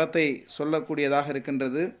தயாரிப்புகளுடைய தரத்தை சொல்லக்கூடியதாக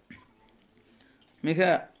இருக்கின்றது. மிக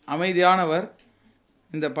அமைதியானவர்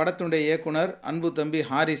இந்த படத்தினுடைய இயக்குனர் அன்பு தம்பி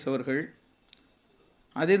ஹாரிஸ் அவர்கள்.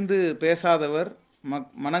 அதிர்ந்து பேசாதவர்,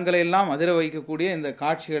 மனங்களையெல்லாம் அதிர வைக்கக்கூடிய இந்த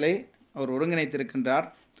காட்சிகளை அவர் ஒருங்கிணைத்திருக்கின்றார்.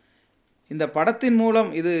 இந்த படத்தின் மூலம்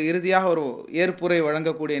இது இறுதியாக ஒரு ஏற்புரை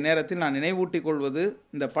வழங்கக்கூடிய நேரத்தில் நான் நினைவூட்டிக் கொள்வது,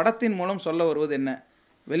 இந்த படத்தின் மூலம் சொல்ல வருவது என்ன?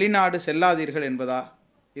 வெளிநாடு செல்லாதீர்கள் என்பதா?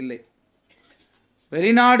 இல்லை.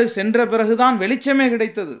 வெளிநாடு சென்ற பிறகுதான் வெளிச்சமே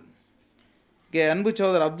கிடைத்தது. இங்கே அன்பு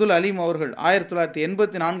சகோதரர் அப்துல் அலீம் அவர்கள்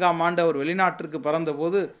 1984ஆம் ஆண்டு அவர் வெளிநாட்டிற்கு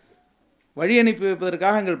பறந்தபோது வழி அனுப்பி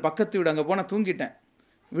வைப்பதற்காக எங்கள் பக்கத்து வீடு அங்கே போன தூங்கிட்டேன்.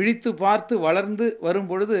 விழித்து பார்த்து வளர்ந்து வரும்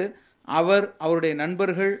பொழுது அவருடைய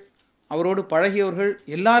நண்பர்கள், அவரோடு பழகியவர்கள்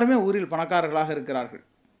எல்லாருமே ஊரில் பணக்காரர்களாக இருக்கிறார்கள்.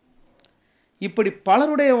 இப்படி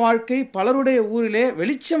பலருடைய வாழ்க்கை, பலருடைய ஊரிலே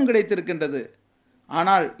வெளிச்சம் கிடைத்திருக்கின்றது.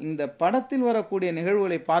 ஆனால் இந்த படத்தில் வரக்கூடிய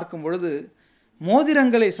நிகழ்வுகளை பார்க்கும் பொழுது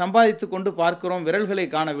மோதிரங்களை சம்பாதித்து கொண்டு பார்க்கிறோம், விரல்களை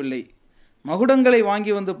காணவில்லை. மகுடங்களை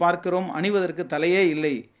வாங்கி வந்து பார்க்கிறோம், அணிவதற்கு தலையே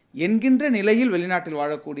இல்லை என்கின்ற நிலையில் வெளிநாட்டில்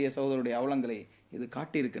வாழக்கூடிய சகோதரருடைய அவலங்களை இது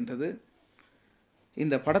காட்டியிருக்கின்றது.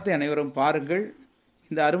 இந்த படத்தை அனைவரும் பாருங்கள்.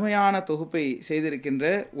 இந்த அருமையான தொகுப்பை செய்திருக்கின்ற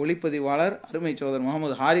ஒளிப்பதிவாளர் அருமை சகோதரர்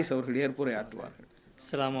முகமது ஹாரிஸ் அவர்கள் ஏற்புரை ஆற்றுவார்கள்.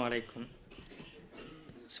 அஸ்ஸலாமு அலைக்கும்.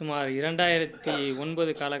 சுமார்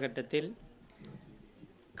 2009 காலகட்டத்தில்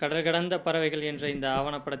கடல் கடந்த பறவைகள் என்ற இந்த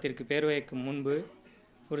ஆவணப்படத்திற்கு பேர் வைக்கும் முன்பு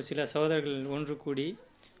ஒரு சில சகோதரர்கள் ஒன்று கூடி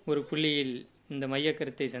ஒரு புள்ளியில் இந்த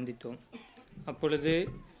மையக்கருத்தை சந்தித்தோம். அப்பொழுது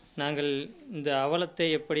நாங்கள் இந்த அவலத்தை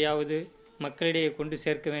எப்படியாவது மக்களிடையே கொண்டு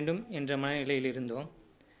சேர்க்க வேண்டும் என்ற மனநிலையில் இருந்தோம்.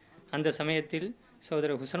 அந்த சமயத்தில்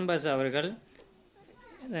சகோதரர் ஹுசன் பாஷா அவர்கள்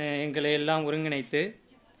எங்களை எல்லாம் ஒருங்கிணைத்து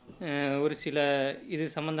ஒரு சில இது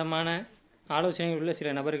சம்பந்தமான ஆலோசனைகள் உள்ள சில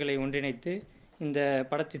நபர்களை ஒன்றிணைத்து இந்த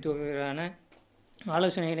படத்திற்கான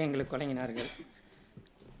ஆலோசனைகளை எங்களுக்கு வழங்கினார்கள்.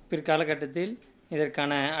 பிற்காலகட்டத்தில்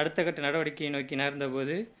இதற்கான அடுத்த கட்ட நடவடிக்கையை நோக்கி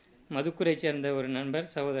நகர்ந்தபோது மதுக்குரை சேர்ந்த ஒரு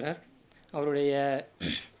நண்பர் சகோதரர் அவருடைய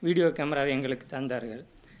வீடியோ கேமராவை எங்களுக்கு தந்தார்கள்.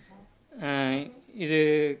 இது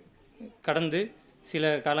கடந்து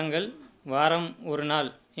சில காலங்கள் வாரம் ஒரு நாள்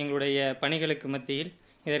எங்களுடைய பணிகளுக்கு மத்தியில்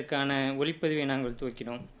இதற்கான ஒளிப்பதிவை நாங்கள்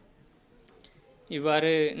துவக்கினோம்.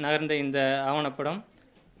 இவ்வாறு நகர்ந்த இந்த ஆவணப்படம்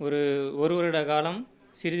ஒரு வருட காலம்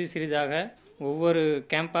சிறிது சிறிதாக ஒவ்வொரு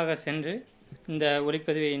கேம்பாக சென்று இந்த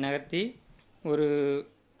ஒளிப்பதிவை நகர்த்தி ஒரு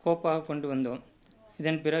கோப்பாக கொண்டு வந்தோம்.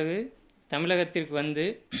 இதன் பிறகு தமிழகத்திற்கு வந்து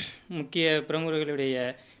முக்கிய பிரமுகர்களுடைய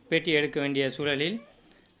பேட்டி எடுக்க வேண்டிய சூழலில்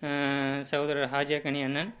சகோதரர் ஹாஜியா கனி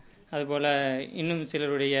அண்ணன் அதுபோல் இன்னும்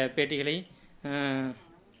சிலருடைய பேட்டிகளை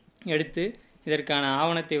எடுத்து இதற்கான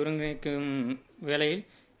ஆவணத்தை ஒருங்கிணைக்கும் வேளையில்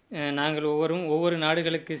நாங்கள் ஒவ்வொரு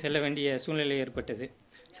நாடுகளுக்கு செல்ல வேண்டிய சூழ்நிலை ஏற்பட்டது.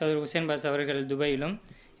 சகோதரர் ஹுசைன் பாஸ் அவர்கள் துபாயிலும்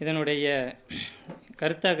இதனுடைய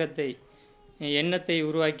கருத்தாக்கத்தை எண்ணத்தை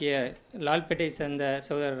உருவாக்கிய லால்பேட்டை சேர்ந்த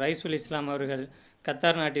சகோதரர் ரைசுல் இஸ்லாம் அவர்கள்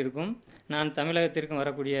கத்தார் நாட்டிற்கும் நான் தமிழகத்திற்கும்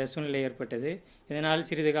வரக்கூடிய சூழ்நிலை ஏற்பட்டது. இதனால்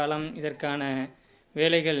சிறிது காலம் இதற்கான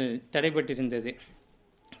வேலைகள் தடைபட்டிருந்தது.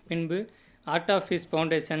 பின்பு ஆர்ட் ஆஃப் பீஸ்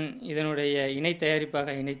ஃபவுண்டேஷன் இதனுடைய இணை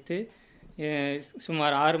தயாரிப்பாக இணைத்து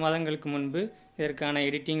சுமார் 6 மாதங்களுக்கு முன்பு இதற்கான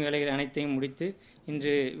எடிட்டிங் வேலைகள் அனைத்தையும் முடித்து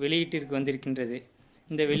இன்று வெளியீட்டிற்கு வந்திருக்கின்றது.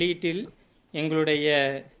 இந்த வெளியீட்டில் எங்களுடைய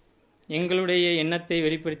எண்ணத்தை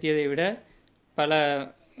வெளிப்படுத்தியதை விட பல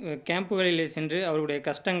கேம்புகளில் சென்று அவருடைய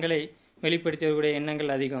கஷ்டங்களை வெளிப்படுத்தியவர்களுடைய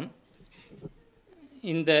எண்ணங்கள் அதிகம்.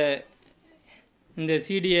 இந்த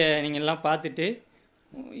சிடியை நீங்கள்லாம் பார்த்துட்டு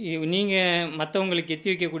நீங்கள் மற்றவங்களுக்கு எத்தி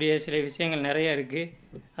வைக்கக்கூடிய சில விஷயங்கள் நிறையா இருக்குது,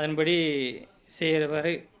 அதன்படி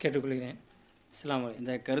செய்கிறவாறு கேட்டுக்கொள்கிறேன். அஸ்ஸலாமு அலைக்கும்.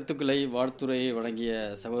 இந்த கருத்துக்களை வாழ்த்துறையை வழங்கிய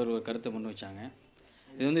சகோதரர் ஒரு கருத்தை முன் வச்சாங்க.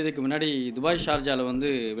 இது இதுக்கு முன்னாடி துபாய் ஷார்ஜாவில்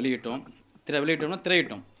வெளியிட்டோம்.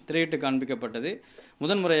 திரையிட்டு காண்பிக்கப்பட்டது.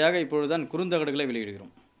 முதன்முறையாக இப்பொழுதுதான் குறுந்தகடுகளை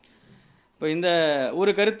வெளியிடுகிறோம். இப்போ இந்த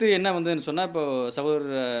ஒரு கருத்து என்ன வந்ததுன்னு சொன்னால், இப்போ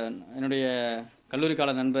சகோதரர் என்னுடைய கல்லூரி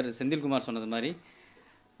கால நண்பர் செந்தில்குமார் சொன்னது மாதிரி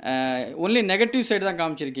ஒன்லி நெகட்டிவ் சைடு தான்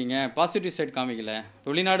காமிச்சிருக்கீங்க, பாசிட்டிவ் சைடு காமிக்கல.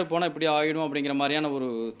 வெளிநாடு போனால் இப்படி ஆகிடும் அப்படிங்கிற மாதிரியான ஒரு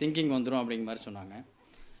திங்கிங் வந்துடும் அப்படிங்கிற மாதிரி சொன்னாங்க.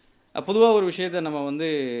 பொதுவாக ஒரு விஷயத்தை நம்ம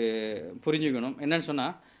புரிஞ்சுக்கணும். என்னன்னு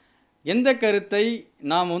சொன்னால், எந்த கருத்தை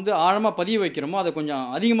நாம் வந்து ஆழமாக பதிய வைக்கிறோமோ அதை கொஞ்சம்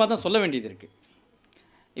அதிகமாக தான் சொல்ல வேண்டியது இருக்குது.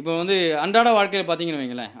 இப்போ வந்து அன்றாட வாழ்க்கையில் பார்த்தீங்கன்னு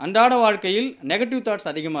வைங்களேன், அன்றாட வாழ்க்கையில் நெகட்டிவ் தாட்ஸ்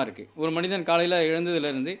அதிகமாக இருக்குது. ஒரு மனிதன் காலையில்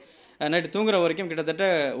எழுந்ததுலேருந்து நைட்டு தூங்குற வரைக்கும் கிட்டத்தட்ட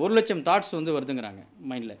 1,00,000 தாட்ஸ் வந்து வருதுங்கிறாங்க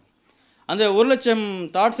மைண்டில். அந்த 1,00,000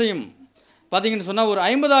 தாட்ஸையும் பார்த்தீங்கன்னு சொன்னால் ஒரு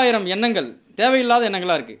 50,000 எண்ணங்கள் தேவையில்லாத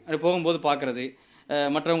எண்ணங்களாக இருக்குது. அப்படி போகும்போது பார்க்குறது,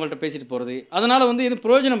 மற்றவங்கள்ட்ட பேசிட்டு போகிறது, அதனால் வந்து இது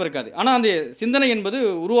பிரயோஜனம் இருக்காது. ஆனால் அந்த சிந்தனை என்பது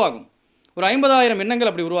உருவாகும். ஒரு 50,000 எண்ணங்கள்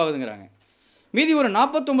அப்படி உருவாகுதுங்கிறாங்க. மீதி ஒரு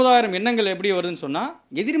 49,000 எண்ணங்கள் எப்படி வருதுன்னு சொன்னால்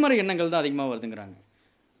எதிர்மறை எண்ணங்கள் தான் அதிகமாக வருதுங்கிறாங்க.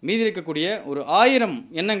 மீதி இருக்கக்கூடிய ஒரு 1000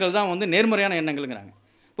 எண்ணங்கள் தான் வந்து நேர்மறையான எண்ணங்கள்ங்கிறாங்க.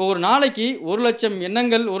 இப்போ ஒரு நாளைக்கு 1,00,000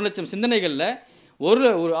 எண்ணங்கள், 1,00,000 சிந்தனைகளில் ஒரு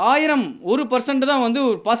 1% தான் வந்து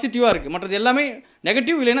ஒரு பாசிட்டிவாக இருக்குது. மற்றது எல்லாமே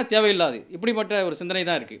நெகட்டிவ், இல்லைன்னா தேவையில்லாது. இப்படிப்பட்ட ஒரு சிந்தனை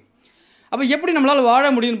தான் இருக்குது. அப்போ எப்படி நம்மளால் வாழ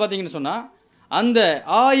முடியும்னு பார்த்தீங்கன்னு சொன்னால் அந்த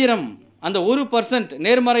 1000 அந்த 1%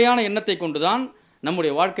 நேர்மறையான எண்ணத்தை கொண்டு தான்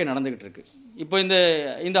நம்முடைய வாழ்க்கை நடந்துக்கிட்டு இருக்குது. இப்போ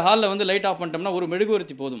இந்த ஹாலில் வந்து லைட் ஆஃப் பண்ணிட்டோம்னா ஒரு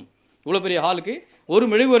மெழுகுவர்த்தி போதும். இவ்வளோ பெரிய ஹாலுக்கு ஒரு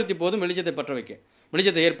மெழுகுவர்த்தி போதும் வெளிச்சத்தை பற்ற வைக்க,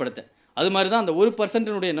 வெளிச்சத்தை ஏற்படுத்த. அது மாதிரி தான் அந்த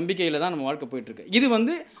 1% நம்பிக்கையில் தான் நம்ம வாழ்க்கை போயிட்டுருக்கு. இது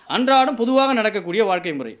வந்து அன்றாடம் பொதுவாக நடக்கக்கூடிய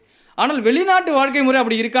வாழ்க்கை முறை. ஆனால் வெளிநாட்டு வாழ்க்கை முறை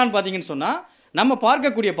அப்படி இருக்கான்னு பார்த்தீங்கன்னு சொன்னால் நம்ம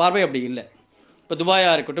பார்க்கக்கூடிய பார்வை அப்படி இல்லை. இப்போ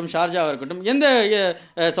துபாயாக இருக்கட்டும், ஷார்ஜாவாக இருக்கட்டும், எந்த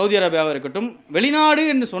சவுதி அரேபியாவாக இருக்கட்டும், வெளிநாடு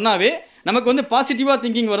என்று சொன்னாவே நமக்கு வந்து பாசிட்டிவாக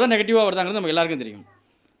திங்கிங் வருதா நெகட்டிவாக வருதாங்கிறது நமக்கு எல்லாருக்கும் தெரியும்.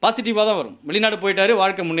 பாசிட்டிவாக தான் வரும். வெளிநாடு போயிட்டாரு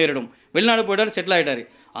வாழ்க்கை முன்னேறிடும், வெளிநாடு போயிட்டாரு செட்டில் ஆகிட்டாரு.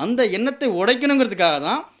 அந்த எண்ணத்தை உடைக்கணுங்கிறதுக்காக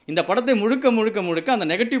தான் இந்த படத்தை முழுக்க அந்த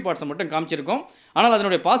நெகட்டிவ் பார்ட்ஸை மட்டும் காமிச்சிருக்கோம். ஆனால்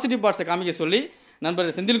அதனுடைய பாசிட்டிவ் பார்ட்ஸை காமிக்க சொல்லி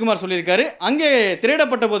நண்பர் செந்தில்குமார் சொல்லியிருக்காரு. அங்கே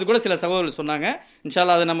திரையிடப்பட்ட போது கூட சில சகோதரர்கள் சொன்னாங்க. இன்ஷா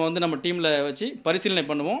அல்லாஹ் அதை நம்ம வந்து நம்ம டீமில் வச்சு பரிசீலனை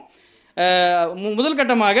பண்ணுவோம். முதல்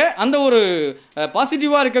கட்டமாக அந்த ஒரு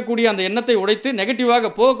பாசிட்டிவாக இருக்கக்கூடிய அந்த எண்ணத்தை உடைத்து நெகட்டிவாக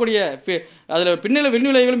போகக்கூடிய அதில்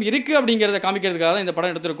விண்ணிலைகளும் இருக்குது அப்படிங்கிறத காமிக்கிறதுக்காக தான் இந்த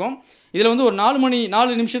படம் எடுத்திருக்கோம். இதில் வந்து ஒரு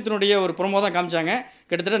 4 நிமிஷத்தினுடைய ஒரு ப்ரோமோ தான் காமிச்சாங்க.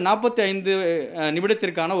 கிட்டத்தட்ட 45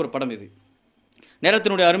 நிமிடத்திற்கான ஒரு படம். இது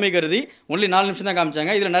நேரத்தினுடைய அருமை கருதி ஒன்லி 4 நிமிஷம் தான்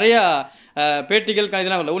காமிச்சாங்க. இதில் நிறையா பேட்டிகள்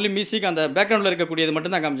இதெல்லாம் இல்லை, ஒன்லி மியூசிக் அந்த பேக்ரவுண்டில் இருக்கக்கூடியது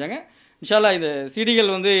மட்டும்தான் காமிச்சாங்க. இன்ஷா அல்லாஹ் இந்த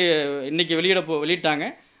சிடிகள் வந்து இன்றைக்கி வெளியிட்டாங்க,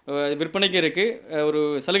 விற்பனைக்கு இருக்குது. ஒரு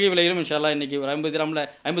சலுகை விலையிலும் இன்ஷா அல்லாஹ் இன்றைக்கி ஒரு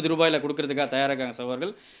 50 ரூபாயில் கொடுக்கறதுக்காக தயாராக இருக்காங்க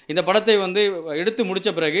சகோதரர்கள். இந்த படத்தை வந்து எடுத்து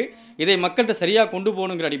முடித்த பிறகு இதை மக்கள்கிட்ட சரியாக கொண்டு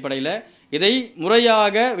போகணுங்கிற அடிப்படையில் இதை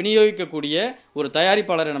முறையாக விநியோகிக்கக்கூடிய ஒரு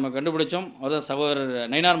தயாரிப்பாளரை நம்ம கண்டுபிடிச்சோம். அதுதான் சகோதரர்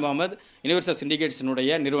நைனார் முகமது, யுனிவர்சல்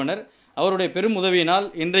சிண்டிகேட்ஸினுடைய நிறுவனர். அவருடைய பெரும் உதவியினால்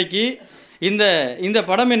இன்றைக்கு இந்த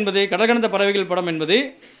படம் என்பது கடற்கடந்த பறவைகள் படம் என்பது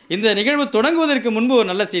இந்த நிகழ்வு தொடங்குவதற்கு முன்பு ஒரு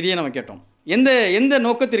நல்ல செய்தியை நம்ம கேட்டோம். எந்த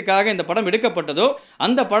நோக்கத்திற்காக இந்த படம் எடுக்கப்பட்டதோ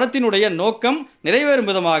அந்த படத்தினுடைய நோக்கம் நிறைவேறும்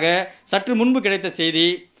விதமாக சற்று முன்பு கிடைத்த செய்தி.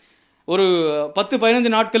 ஒரு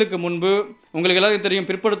 10-15 நாட்களுக்கு முன்பு உங்களுக்கு எல்லாருக்கும் தெரியும்,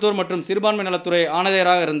 பிற்படுத்தோர் மற்றும் சிறுபான்மை நலத்துறை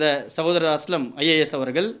ஆணையராக இருந்த சகோதரர் அஸ்லம் IAS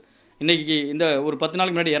அவர்கள் இன்றைக்கி ஒரு 10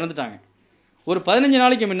 நாளுக்கு முன்னாடி இறந்துட்டாங்க. ஒரு 15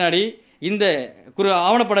 நாளைக்கு முன்னாடி இந்த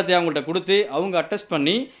ஆவணப்படத்தை அவங்கள்ட்ட கொடுத்து அவங்க அட்டஸ்ட்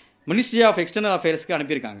பண்ணி மினிஸ்ட்ரி ஆஃப் எக்ஸ்டர்னல் அஃபேர்ஸ்க்கு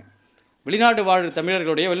அனுப்பியிருக்காங்க. வெளிநாடு வாழ்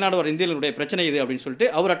தமிழர்களுடைய, வெளிநாடு வாழ் இந்தியர்களுடைய பிரச்சனை இது அப்படின்னு சொல்லிட்டு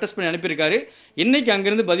அவர் அட்டஸ்ட் பண்ணி அனுப்பியிருக்காரு. இன்றைக்கி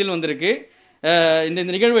அங்கேருந்து பதில் வந்திருக்கு. இந்த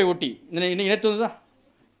நிகழ்வை ஒட்டி நேற்று வந்ததா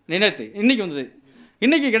இன்றைக்கி வந்தது.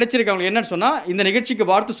 இன்றைக்கி கிடைச்சிருக்காங்க என்னன்னு சொன்னால் இந்த நிகழ்ச்சிக்கு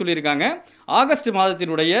வாழ்த்து சொல்லியிருக்காங்க. ஆகஸ்ட்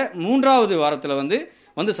மாதத்தினுடைய 3வது வாரத்தில்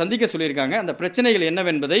வந்து சந்திக்க சொல்லியிருக்காங்க. அந்த பிரச்சனைகள்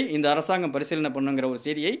என்னவென்பதை இந்த அரசாங்கம் பரிசீலனை பண்ணுங்கிற ஒரு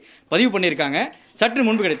செய்தியை பதிவு பண்ணியிருக்காங்க. சற்று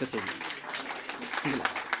முன்பு கிடைத்த செய்தி.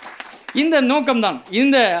 இந்த நோக்கம்தான்,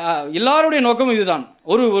 இந்த எல்லாருடைய நோக்கமும் இதுதான்.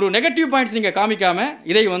 ஒரு நெகட்டிவ் பாயிண்ட்ஸ் நீங்கள் காமிக்காமல்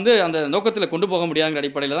இதை வந்து அந்த நோக்கத்தில் கொண்டு போக முடியாதுங்கிற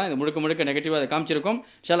அடிப்படையில் தான் இது முழுக்க நெகட்டிவாக அதை காமிச்சிருக்கோம்.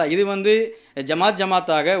 ஷாலா இது வந்து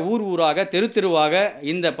ஜமாத்தாக ஊராக தெருவாக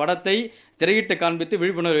இந்த படத்தை திரையிட்டு காண்பித்து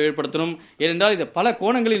விழிப்புணர்வு ஏற்படுத்தணும். ஏனென்றால் இது பல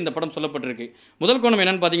கோணங்களில் இந்த படம் சொல்லப்பட்டிருக்கு. முதல் கோணம்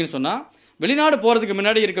என்னென்னு பார்த்தீங்கன்னு சொன்னால், வெளிநாடு போகிறதுக்கு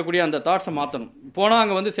முன்னாடி இருக்கக்கூடிய அந்த தாட்ஸை மாற்றணும். போனால்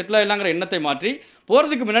அங்கே வந்து செட்டில் ஆகிடலாங்கிற எண்ணத்தை மாற்றி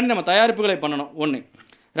போகிறதுக்கு முன்னாடி நம்ம தயாரிப்புகளை பண்ணணும். 1.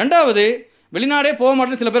 2வது, வெளிநாடே போக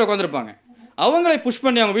மாட்டேன்னு சில பேர் உட்காந்துருப்பாங்க. அவங்களை புஷ்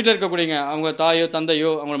பண்ணி அவங்க வீட்டில் இருக்கக்கூடியங்க, அவங்க தாயோ தந்தையோ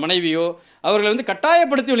அவங்க மனைவியோ அவர்களை வந்து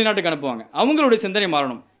கட்டாயப்படுத்தி வெளிநாட்டுக்கு அனுப்புவாங்க. அவங்களுடைய சிந்தனை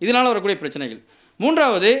மாறணும். இதனால் வரக்கூடிய பிரச்சனைகள்.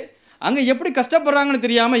 3வது, அங்கே எப்படி கஷ்டப்படுறாங்கன்னு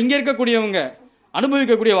தெரியாமல் இங்கே இருக்கக்கூடியவங்க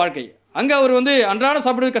அனுபவிக்கக்கூடிய வாழ்க்கை. அங்கே அவர் வந்து அன்றாடம்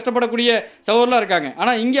சாப்பிடுவது கஷ்டப்படக்கூடிய சகோதரர்களாக இருக்காங்க.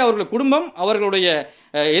 ஆனால் இங்கே அவர்கள் குடும்பம் அவர்களுடைய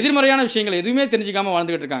எதிர்மறையான விஷயங்கள் எதுவுமே தெரிஞ்சிக்காமல்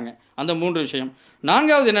வாழ்ந்துக்கிட்டு இருக்காங்க. அந்த 3 விஷயம்.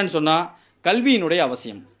 4வது என்னன்னு சொன்னால், கல்வியினுடைய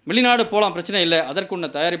அவசியம். வெளிநாடு போகலாம், பிரச்சனை இல்லை, அதற்குள்ள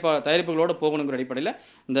தயாரிப்புகளோடு போகணுங்கிற அடிப்படையில்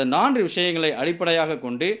இந்த 4 விஷயங்களை அடிப்படையாக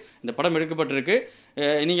கொண்டு இந்த படம் எடுக்கப்பட்டிருக்கு.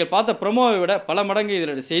 நீங்கள் பார்த்த ப்ரொமோவை விட பல மடங்கு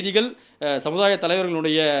இதில் செய்திகள், சமுதாய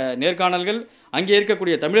தலைவர்களுடைய நேர்காணல்கள், அங்கே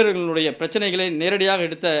இருக்கக்கூடிய தமிழர்களுடைய பிரச்சனைகளை நேரடியாக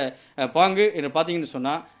எடுத்த பாங்கு என்று பார்த்தீங்கன்னு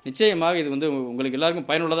சொன்னால் நிச்சயமாக இது வந்து உங்களுக்கு எல்லாருக்கும்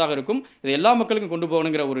பயனுள்ளதாக இருக்கும். இதை எல்லா மக்களுக்கும் கொண்டு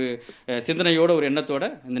போகணுங்கிற ஒரு சிந்தனையோடு, ஒரு எண்ணத்தோடு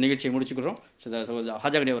இந்த நிகழ்ச்சியை முடிச்சுக்கிறோம்.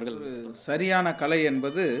 ஹாஜாகடி அவர்கள், சரியான கலை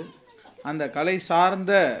என்பது அந்த கலை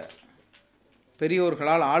சார்ந்த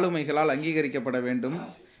பெரியோர்களால், ஆளுமைகளால் அங்கீகரிக்கப்பட வேண்டும்.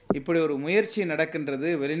 இப்படி ஒரு முயற்சி நடக்கின்றது.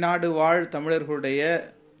 வெளிநாடு வாழ் தமிழர்களுடைய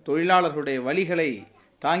தொழிலாளர்களுடைய வழிகளை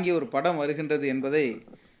தாங்கிய ஒரு படம் வருகின்றது என்பதை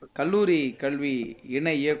கல்லூரி கல்வி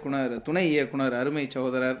துணை இயக்குனர் அருமை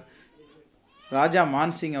சகோதரர் ராஜா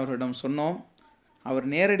மான்சிங் அவர்களிடம் சொன்னோம். அவர்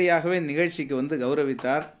நேரடியாகவே நிகழ்ச்சிக்கு வந்து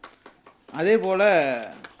கௌரவித்தார். அதே போல்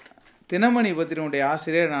தினமணி பத்திரிகையுடைய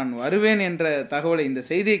ஆசிரியர் நான் வருவேன் என்ற தகவலை, இந்த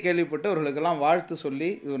செய்தியை கேள்விப்பட்டு அவர்களுக்கெல்லாம் வாழ்த்து சொல்லி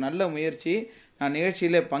இது ஒரு நல்ல முயற்சி, நான்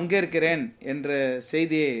நிகழ்ச்சியில் பங்கேற்கிறேன் என்ற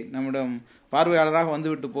செய்தியை நம்மிடம் பார்வையாளராக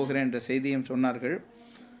வந்துவிட்டு போகிறேன் என்ற செய்தியும் சொன்னார்கள்.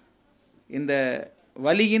 இந்த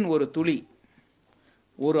வலியின் ஒரு துளி,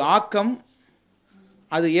 ஒரு ஆக்கம்,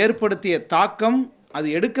 அது ஏற்படுத்திய தாக்கம், அது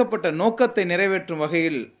எடுக்கப்பட்ட நோக்கத்தை நிறைவேற்றும்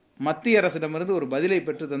வகையில் மத்திய அரசிடமிருந்து ஒரு பதிலை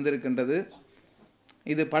பெற்று தந்திருக்கின்றது.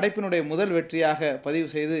 இது படைப்பினுடைய முதல் வெற்றியாக பதிவு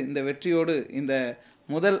செய்து, இந்த வெற்றியோடு இந்த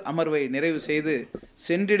முதல் அமர்வை நிறைவு செய்து,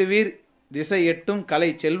 சென்றிடுவீர் திசை எட்டும் கலை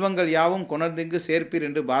செல்வங்கள் யாவும் கொணர்ந்திங்கு சேர்ப்பீர்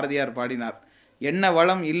என்று பாரதியார் பாடினார். என்ன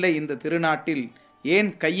வளம் இல்லை இந்த திருநாட்டில்,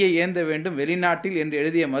 ஏன் கையை ஏந்த வேண்டும் வெளிநாட்டில் என்று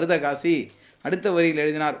எழுதிய மருதகாசி அடுத்த வரியில்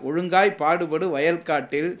எழுதினார், ஒழுங்காய் பாடுபடு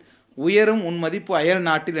வயல்காட்டில் உயரும் உன் மதிப்பு அயல்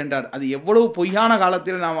நாட்டில் என்றார். அது எவ்வளவு பொய்யான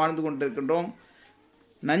காலத்தில் நாம் வாழ்ந்து கொண்டிருக்கின்றோம்.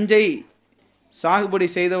 நஞ்சை சாகுபடி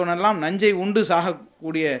செய்தவனெல்லாம் நஞ்சை உண்டு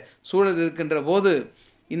சாகக்கூடிய சூழல் இருக்கின்ற போது,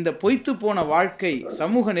 இந்த பொய்த்து போன வாழ்க்கை,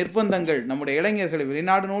 சமூக நிர்பந்தங்கள் நம்முடைய இளைஞர்களை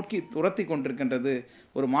வெளிநாடு நோக்கி துரத்தி கொண்டிருக்கின்றது.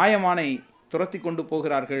 ஒரு மாயமானை துரத்தி கொண்டு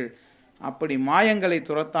போகிறார்கள். அப்படி மாயங்களை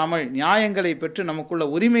துரத்தாமல் நியாயங்களை பெற்று, நமக்குள்ள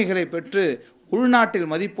உரிமைகளை பெற்று, உள்நாட்டில்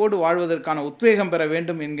மதிப்போடு வாழ்வதற்கான உத்வேகம் பெற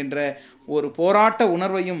வேண்டும் என்கின்ற ஒரு போராட்ட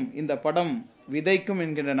உணர்வையும் இந்த படம் விதைக்கும்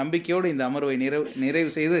என்கின்ற நம்பிக்கையோடு இந்த அமர்வை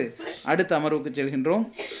நிறைவு செய்து அடுத்த அமர்வுக்கு செல்கின்றோம்.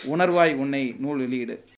 உணர்வாய் உன்னை நூல் வெளியீடு.